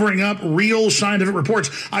 covering up real scientific reports.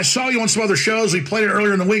 I saw you on some other shows. We played it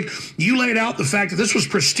earlier in the week. You laid out the fact that this was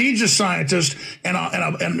prestigious scientists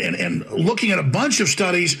and looking at a bunch of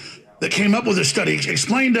studies that came up with this study.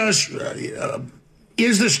 Explain to us,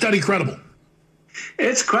 is this study credible?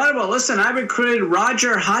 It's credible. Listen, I recruited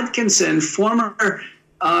Roger Hodkinson, former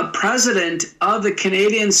president of the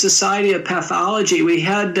Canadian Society of Pathology. We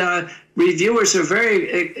had reviewers who are very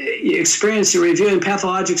experienced in reviewing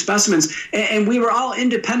pathologic specimens, and we were all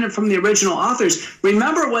independent from the original authors.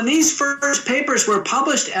 Remember, when these first papers were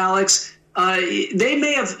published, Alex, they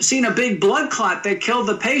may have seen a big blood clot that killed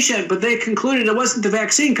the patient, but they concluded it wasn't the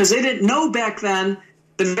vaccine because they didn't know back then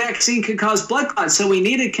the vaccine could cause blood clots. So we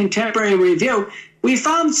needed contemporary review. We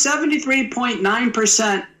found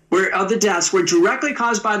 73.9% of the deaths were directly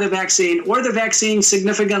caused by the vaccine, or the vaccine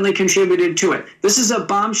significantly contributed to it. This is a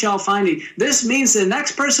bombshell finding. This means the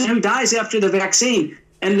next person who dies after the vaccine,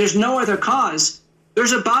 and there's no other cause,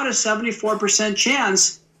 there's about a 74%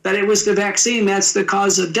 chance that it was the vaccine that's the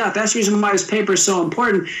cause of death. That's the reason why this paper is so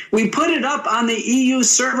important. We put it up on the EU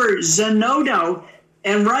server Zenodo,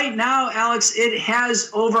 and right now, Alex, it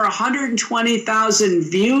has over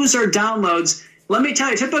 120,000 views or downloads. Let me tell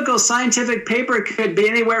you, a typical scientific paper could be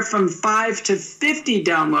anywhere from 5 to 50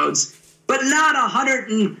 downloads, but not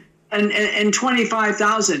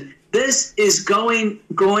 125,000. This is going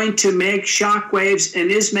to make shockwaves and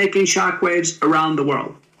is making shockwaves around the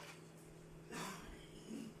world.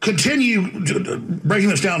 Continue breaking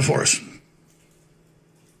this down for us.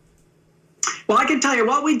 Well, I can tell you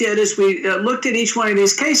what we did is we looked at each one of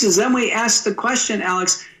these cases. Then we asked the question,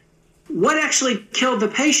 Alex, what actually killed the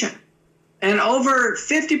patient? And over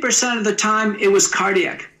 50% of the time, it was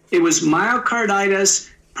cardiac. It was myocarditis,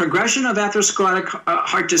 progression of atherosclerotic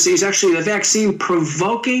heart disease, actually the vaccine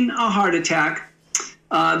provoking a heart attack.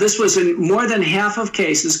 This was in more than half of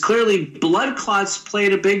cases. Clearly, blood clots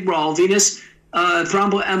played a big role, venous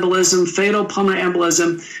thromboembolism, fatal pulmonary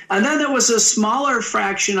embolism. And then there was a smaller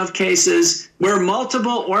fraction of cases where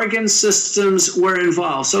multiple organ systems were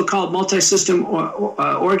involved, so-called multi-system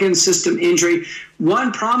organ system injury.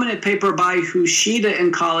 One prominent paper by Hushida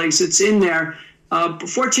and colleagues, it's in there.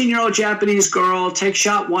 14-year-old Japanese girl takes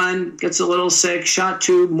shot 1, gets a little sick, shot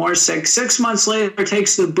 2, more sick. 6 months later,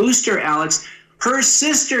 takes the booster, Alex. Her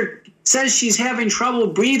sister says she's having trouble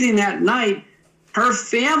breathing that night. Her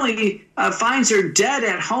family finds her dead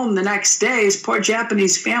at home the next day. This poor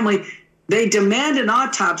Japanese family. They demand an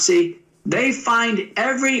autopsy. They find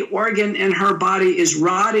every organ in her body is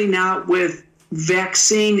rotting out with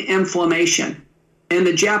vaccine inflammation. And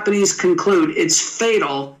the Japanese conclude it's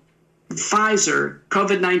fatal. Pfizer,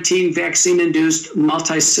 COVID-19 vaccine-induced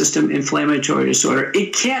multi-system inflammatory disorder.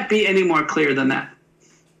 It can't be any more clear than that.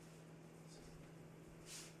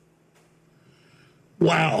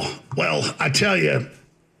 Wow. Well, I tell you,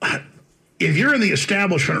 if you're in the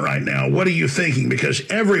establishment right now, what are you thinking? Because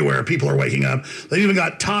everywhere people are waking up. They've even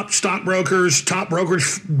got top stockbrokers, top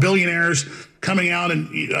brokerage billionaires coming out and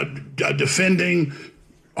defending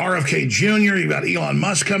RFK Jr. You've got Elon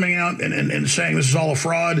Musk coming out and saying this is all a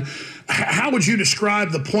fraud. How would you describe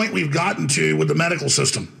the point we've gotten to with the medical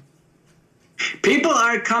system? People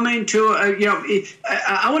are coming to,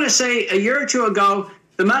 I want to say a year or two ago,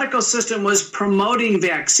 the medical system was promoting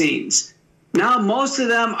vaccines. Now, most of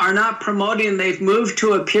them are not promoting. They've moved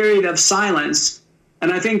to a period of silence.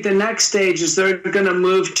 And I think the next stage is they're going to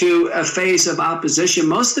move to a phase of opposition.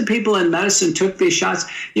 Most of the people in medicine took these shots.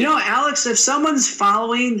 You know, Alex, if someone's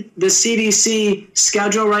following the CDC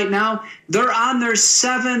schedule right now, they're on their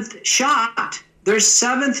 7th shot, their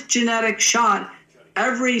 7th genetic shot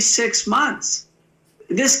every 6 months.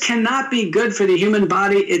 This cannot be good for the human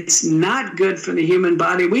body. It's not good for the human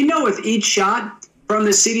body. We know with each shot from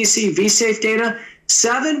the CDC VSafe data,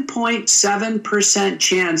 7.7%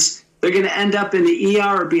 chance they're going to end up in the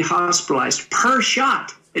ER or be hospitalized per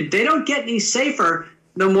shot. They don't get any safer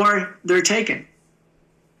the more they're taken.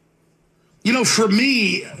 You know, for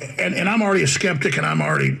me, and I'm already a skeptic and I'm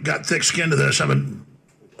already got thick skin to this. I've been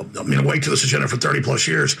awake to this agenda for 30 plus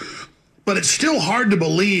years. But it's still hard to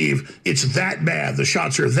believe it's that bad. The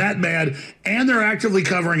shots are that bad, and they're actively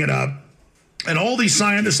covering it up. And all these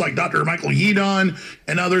scientists like Dr. Michael Yeadon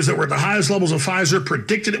and others that were at the highest levels of Pfizer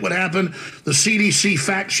predicted it would happen. The CDC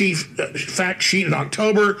fact sheet in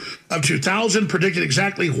October of 2000 predicted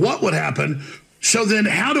exactly what would happen. So then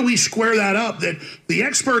how do we square that up? That the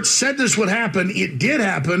experts said this would happen. It did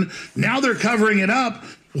happen. Now they're covering it up.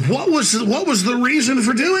 What was the reason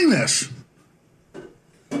for doing this?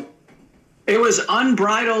 It was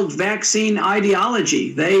unbridled vaccine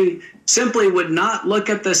ideology. They simply would not look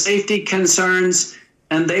at the safety concerns,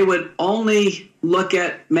 and they would only look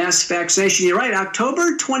at mass vaccination. You're right,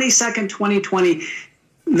 October 22nd, 2020,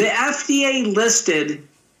 the FDA listed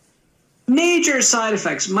major side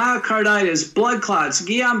effects: myocarditis, blood clots,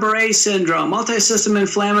 Guillain-Barré syndrome, multisystem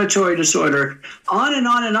inflammatory disorder, on and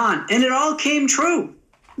on and on. And it all came true.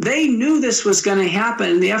 They knew this was going to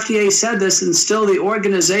happen. The FDA said this, and still the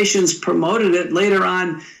organizations promoted it later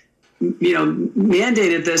on,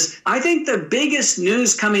 mandated this. I think the biggest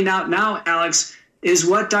news coming out now, Alex, is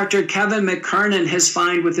what Dr. Kevin McKernan has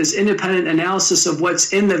found with his independent analysis of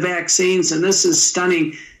what's in the vaccines, and this is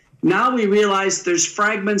stunning. Now we realize there's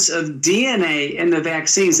fragments of DNA in the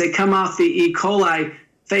vaccines. They come off the E. coli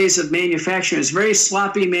phase of manufacturing. It's very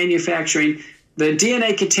sloppy manufacturing. The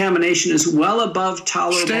DNA contamination is well above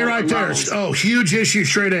tolerable Stay right levels. there. Oh, huge issue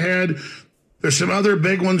straight ahead. There's some other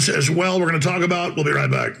big ones as well we're going to talk about. We'll be right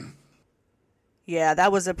back. Yeah, that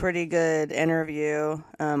was a pretty good interview.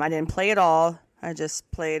 I didn't play it all. I just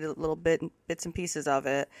played a little bits and pieces of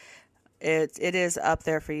it. It is up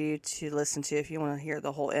there for you to listen to if you want to hear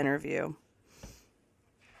the whole interview.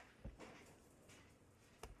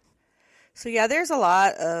 So yeah, there's a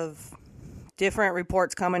lot of different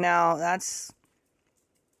reports coming out. That's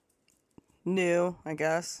new, I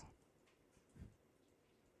guess.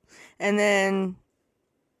 And then,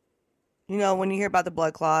 when you hear about the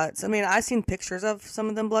blood clots, I mean, I've seen pictures of some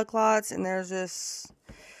of them blood clots, and they're just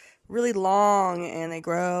really long, and they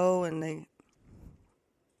grow, and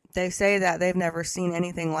they say that they've never seen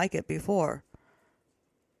anything like it before.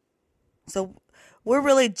 So we're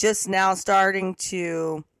really just now starting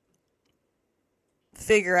to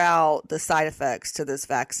figure out the side effects to this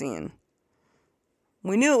vaccine.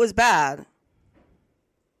 We knew it was bad.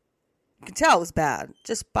 You can tell it was bad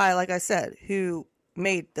just by, like I said, who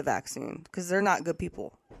made the vaccine, because they're not good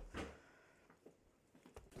people.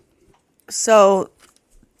 So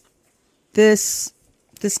this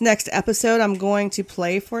next episode I'm going to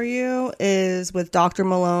play for you is with Dr.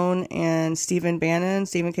 Malone and Stephen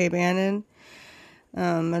K. Bannon.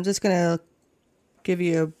 I'm just going to give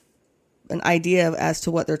you an idea as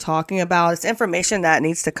to what they're talking about. It's information that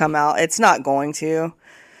needs to come out. It's not going to.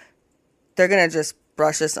 They're going to just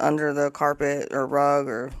brush this under the carpet or rug,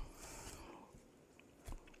 or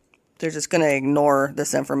they're just going to ignore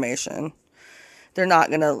this information. They're not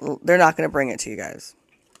going to bring it to you guys.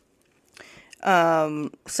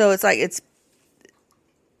 So it's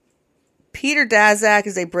Peter Daszak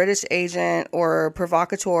is a British agent or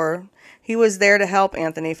provocateur. He was there to help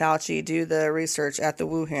Anthony Fauci do the research at the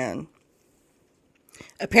Wuhan.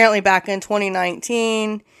 Apparently back in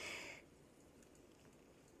 2019,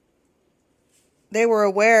 they were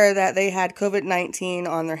aware that they had COVID-19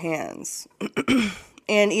 on their hands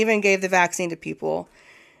and even gave the vaccine to people,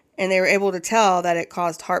 and they were able to tell that it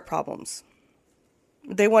caused heart problems.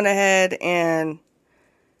 They went ahead and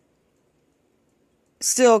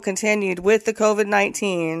still continued with the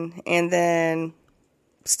COVID-19, and then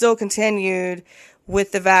still continued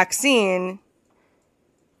with the vaccine.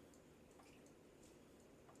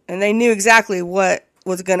 And they knew exactly what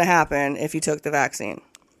was going to happen if you took the vaccine.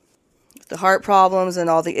 The heart problems and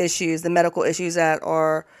all the issues, the medical issues that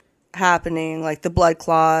are happening, like the blood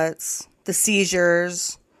clots, the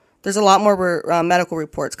seizures. There's a lot more medical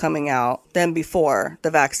reports coming out than before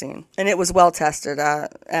the vaccine. And it was well tested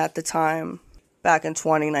at the time, back in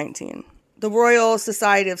 2019. The Royal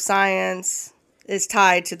Society of Science is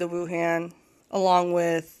tied to the Wuhan, along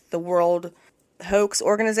with the World Hoax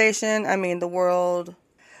Organization.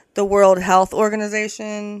 The World Health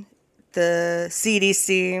Organization, the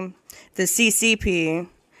CDC, the CCP,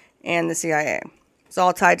 and the CIA. It's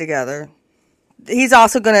all tied together.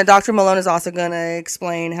 Dr. Malone is also going to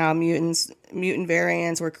explain how mutant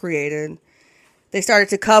variants were created. They started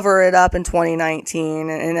to cover it up in 2019,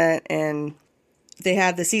 and they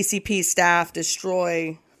had the CCP staff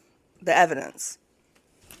destroy the evidence.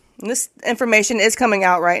 And this information is coming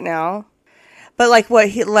out right now. But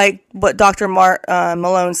what Dr.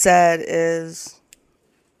 Malone said is,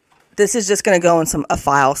 this is just going to go in a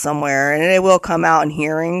file somewhere, and it will come out in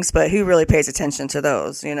hearings, but who really pays attention to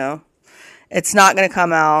those, It's not going to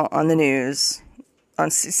come out on the news.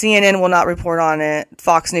 CNN will not report on it.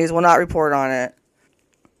 Fox News will not report on it.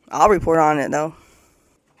 I'll report on it, though.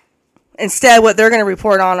 Instead, what they're going to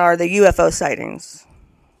report on are the UFO sightings.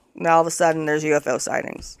 Now, all of a sudden, there's UFO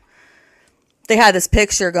sightings. They had this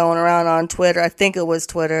picture going around on Twitter. I think it was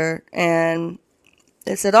Twitter. And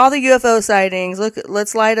it said, all the UFO sightings. Look,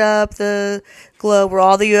 let's light up the globe where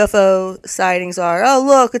all the UFO sightings are. Oh,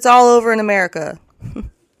 look, it's all over in America.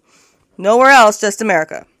 Nowhere else, just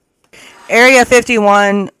America. Area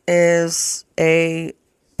 51 is a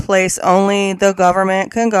place only the government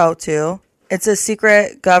can go to. It's a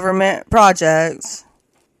secret government project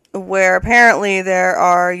where apparently there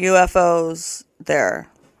are UFOs there.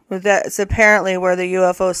 That's apparently where the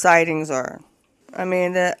UFO sightings are. I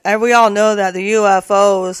mean, and we all know that the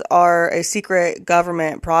UFOs are a secret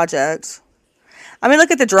government project. I mean,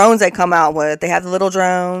 look at the drones they come out with. They have the little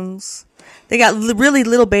drones. They got really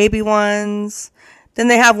little baby ones. Then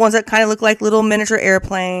they have ones that kind of look like little miniature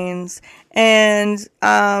airplanes. And,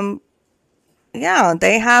 yeah,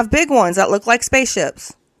 they have big ones that look like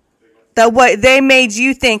spaceships. They made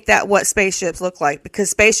you think that what spaceships look like, because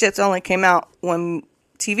spaceships only came out when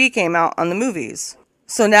TV came out on the movies.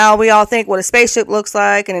 So now we all think what a spaceship looks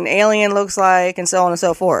like and an alien looks like and so on and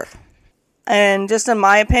so forth. And just in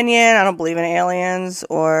my opinion, I don't believe in aliens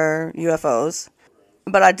or UFOs.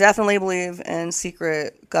 But I definitely believe in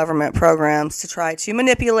secret government programs to try to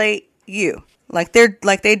manipulate you. Like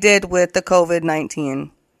they did with the COVID-19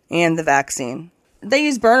 and the vaccine. They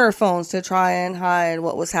use burner phones to try and hide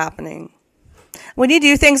what was happening. When you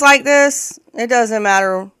do things like this, it doesn't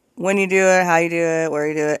matter when you do it, how you do it, where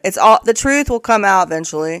you do it. The truth will come out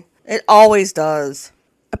eventually. It always does.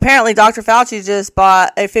 Apparently, Dr. Fauci just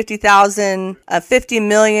bought a $50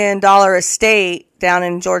 million estate down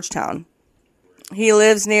in Georgetown. He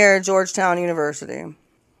lives near Georgetown University.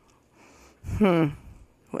 Isn't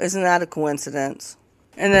that a coincidence?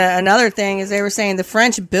 And another thing is they were saying the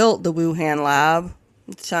French built the Wuhan lab.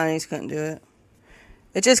 The Chinese couldn't do it.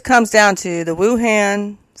 It just comes down to the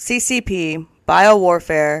Wuhan CCP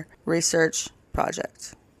biowarfare research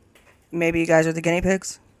project. Maybe you guys are the guinea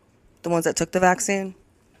pigs? The ones that took the vaccine?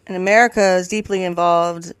 And America is deeply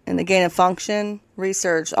involved in the gain of function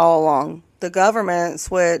research all along. The government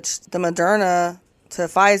switched the Moderna to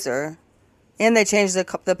Pfizer, and they changed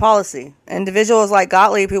the policy. Individuals like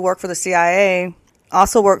Gottlieb, who work for the CIA,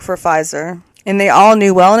 also work for Pfizer, and they all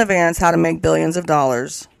knew well in advance how to make billions of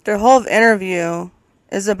dollars. Their whole interview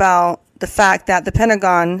is about the fact that the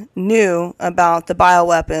Pentagon knew about the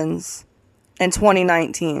bioweapons in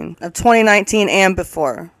 2019 and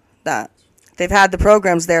before that. They've had the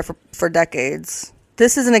programs there for decades.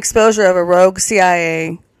 This is an exposure of a rogue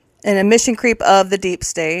CIA and a mission creep of the deep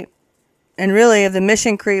state, and really of the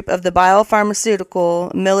mission creep of the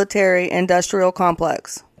biopharmaceutical military industrial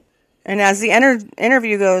complex. And as the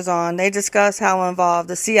interview goes on, they discuss how involved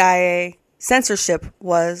the CIA censorship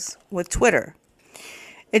was with Twitter.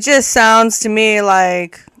 It just sounds to me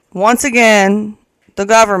like, once again, the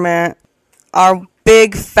government are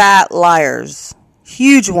big fat liars.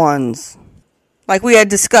 Huge ones. Like we had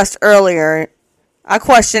discussed earlier, I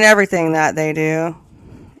question everything that they do.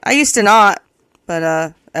 I used to not,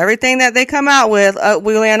 but everything that they come out with,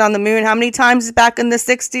 we land on the moon how many times back in the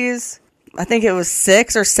 60s? I think it was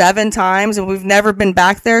 6 or 7 times, and we've never been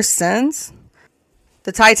back there since.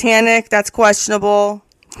 The Titanic, that's questionable.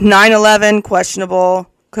 9/11, questionable.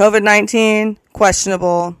 COVID-19,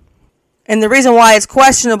 questionable. And the reason why it's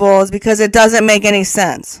questionable is because it doesn't make any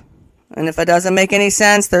sense. And if it doesn't make any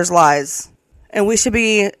sense, there's lies. And we should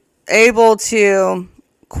be able to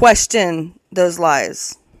question those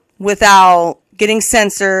lies without getting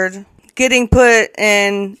censored, getting put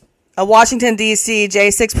in a Washington, D.C.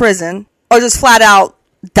 J6 prison, or just flat out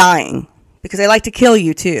dying, because they like to kill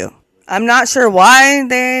you too. I'm not sure why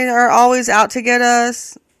they are always out to get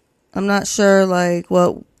us. I'm not sure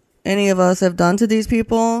what any of us have done to these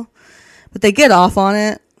people, but they get off on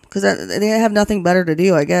it because they have nothing better to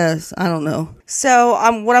do, I guess. I don't know. So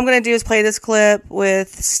what I'm going to do is play this clip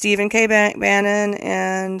with Stephen K. Bannon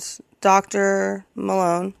and Dr.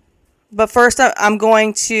 Malone. But first, I'm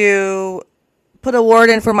going to put a word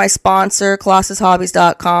in for my sponsor,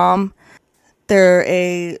 ColossisHobbies.com. They're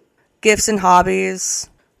a gifts and hobbies,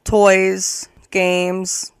 toys,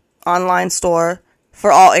 games, online store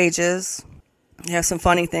for all ages. They have some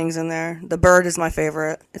funny things in there. The bird is my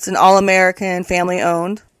favorite. It's an all-American,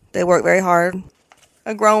 family-owned. They work very hard.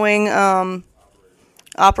 A growing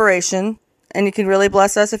operation. And you can really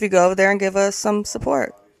bless us if you go over there and give us some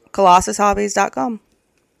support. ColossisHobbies.com.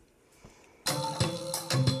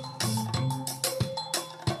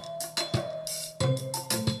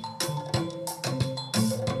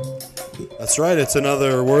 That's right. It's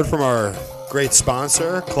another word from our great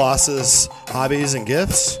sponsor, Colossus Hobbies and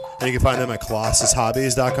Gifts. And you can find them at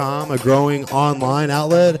ColossisHobbies.com, a growing online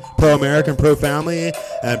outlet, pro-American, pro-family,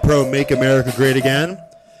 and pro-Make America Great Again.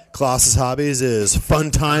 Colossus Hobbies is Fun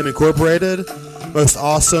Time Incorporated, most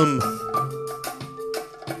awesome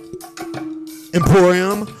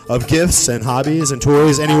emporium of gifts and hobbies and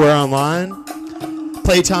toys anywhere online.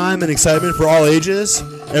 Playtime and excitement for all ages.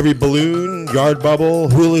 Every balloon, yard bubble,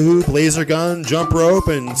 hula hoop, laser gun, jump rope,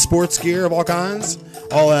 and sports gear of all kinds,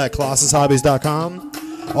 all at ColossusHobbies.com.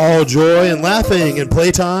 All joy and laughing and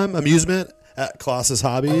playtime, amusement at Colossus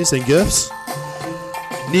Hobbies and Gifts.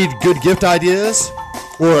 Need good gift ideas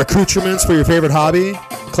or accoutrements for your favorite hobby?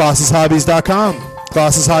 ColossusHobbies.com.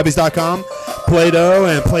 ColossusHobbies.com. Play-Doh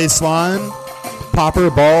and play slime, popper,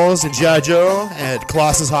 balls, and G.I. Joe at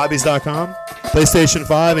ColossusHobbies.com. PlayStation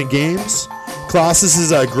 5 and games. Colossus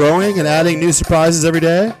is growing and adding new surprises every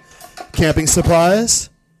day. Camping supplies,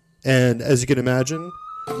 and as you can imagine,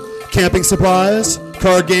 camping supplies,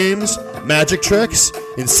 card games, magic tricks,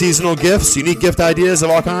 and seasonal gifts, unique gift ideas of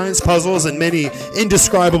all kinds, puzzles, and many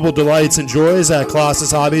indescribable delights and joys at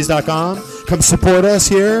ColossusHobbies.com. Come support us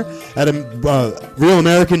here at a Real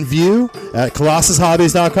American View at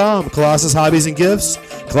ColossusHobbies.com. Colossus Hobbies and Gifts,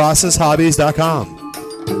 ColossusHobbies.com.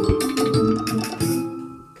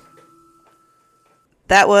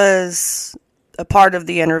 That was a part of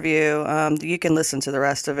the interview. You can listen to the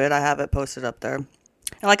rest of it. I have it posted up there.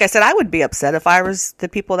 And like I said, I would be upset if I was the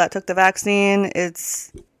people that took the vaccine.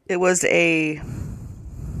 It was a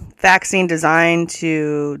vaccine designed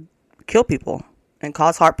to kill people and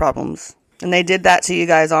cause heart problems. And they did that to you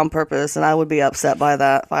guys on purpose, and I would be upset by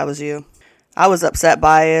that if I was you. I was upset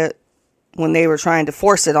by it when they were trying to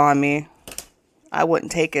force it on me. I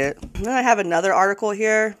wouldn't take it. And then I have another article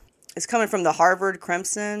here. It's coming from the Harvard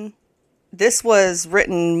Crimson. This was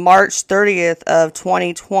written March 30th of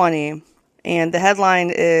 2020. And the headline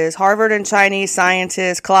is Harvard and Chinese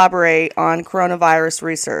scientists collaborate on coronavirus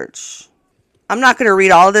research. I'm not going to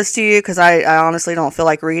read all of this to you because I honestly don't feel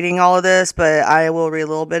like reading all of this, but I will read a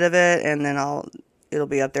little bit of it and then it'll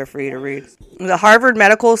be up there for you to read. The Harvard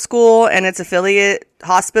Medical School and its affiliate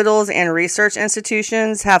hospitals and research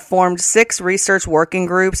institutions have formed 6 research working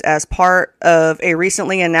groups as part of a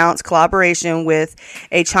recently announced collaboration with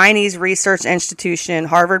a Chinese research institution.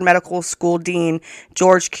 Harvard Medical School Dean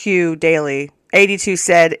George Q. Daly, 82,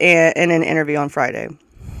 said in an interview on Friday.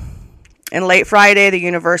 In late Friday, the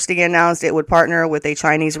university announced it would partner with a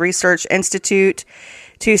Chinese research institute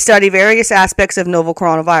to study various aspects of novel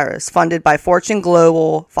coronavirus, funded by Fortune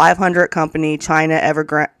Global 500 company China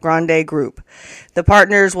Evergrande Group. The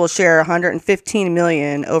partners will share $115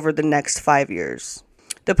 million over the next 5 years.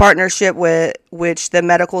 The partnership with which the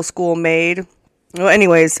medical school made. Well,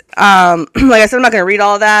 anyways, like I said, I'm not going to read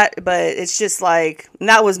all that, but it's just like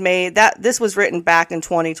this was written back in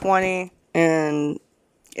 2020, and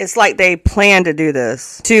it's like they planned to do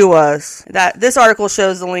this to us. This article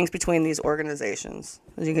shows the links between these organizations.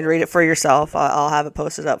 You can read it for yourself. I'll have it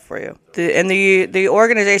posted up for you. The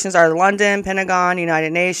organizations are London, Pentagon,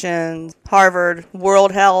 United Nations, Harvard,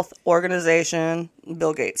 World Health Organization,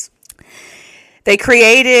 Bill Gates. They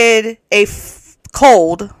created a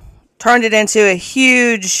cold, turned it into a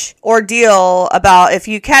huge ordeal about if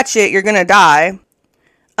you catch it, you're going to die,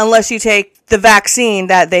 unless you take the vaccine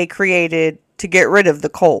that they created to get rid of the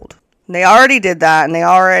cold. They already did that, and they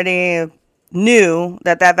already knew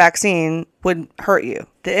that vaccine would hurt you.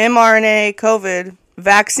 The mRNA COVID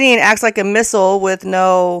vaccine acts like a missile with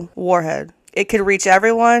no warhead. It could reach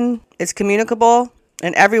everyone, it's communicable,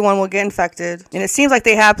 and everyone will get infected. And it seems like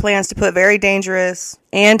they have plans to put very dangerous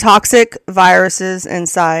and toxic viruses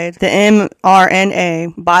inside the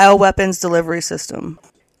mRNA bioweapons delivery system.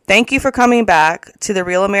 Thank you for coming back to the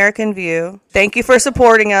Real American View. Thank you for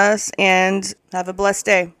supporting us, and have a blessed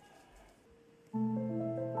day.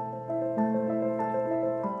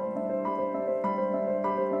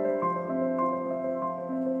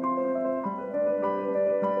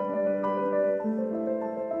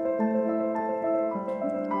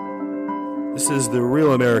 This is the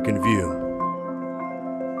Real American View.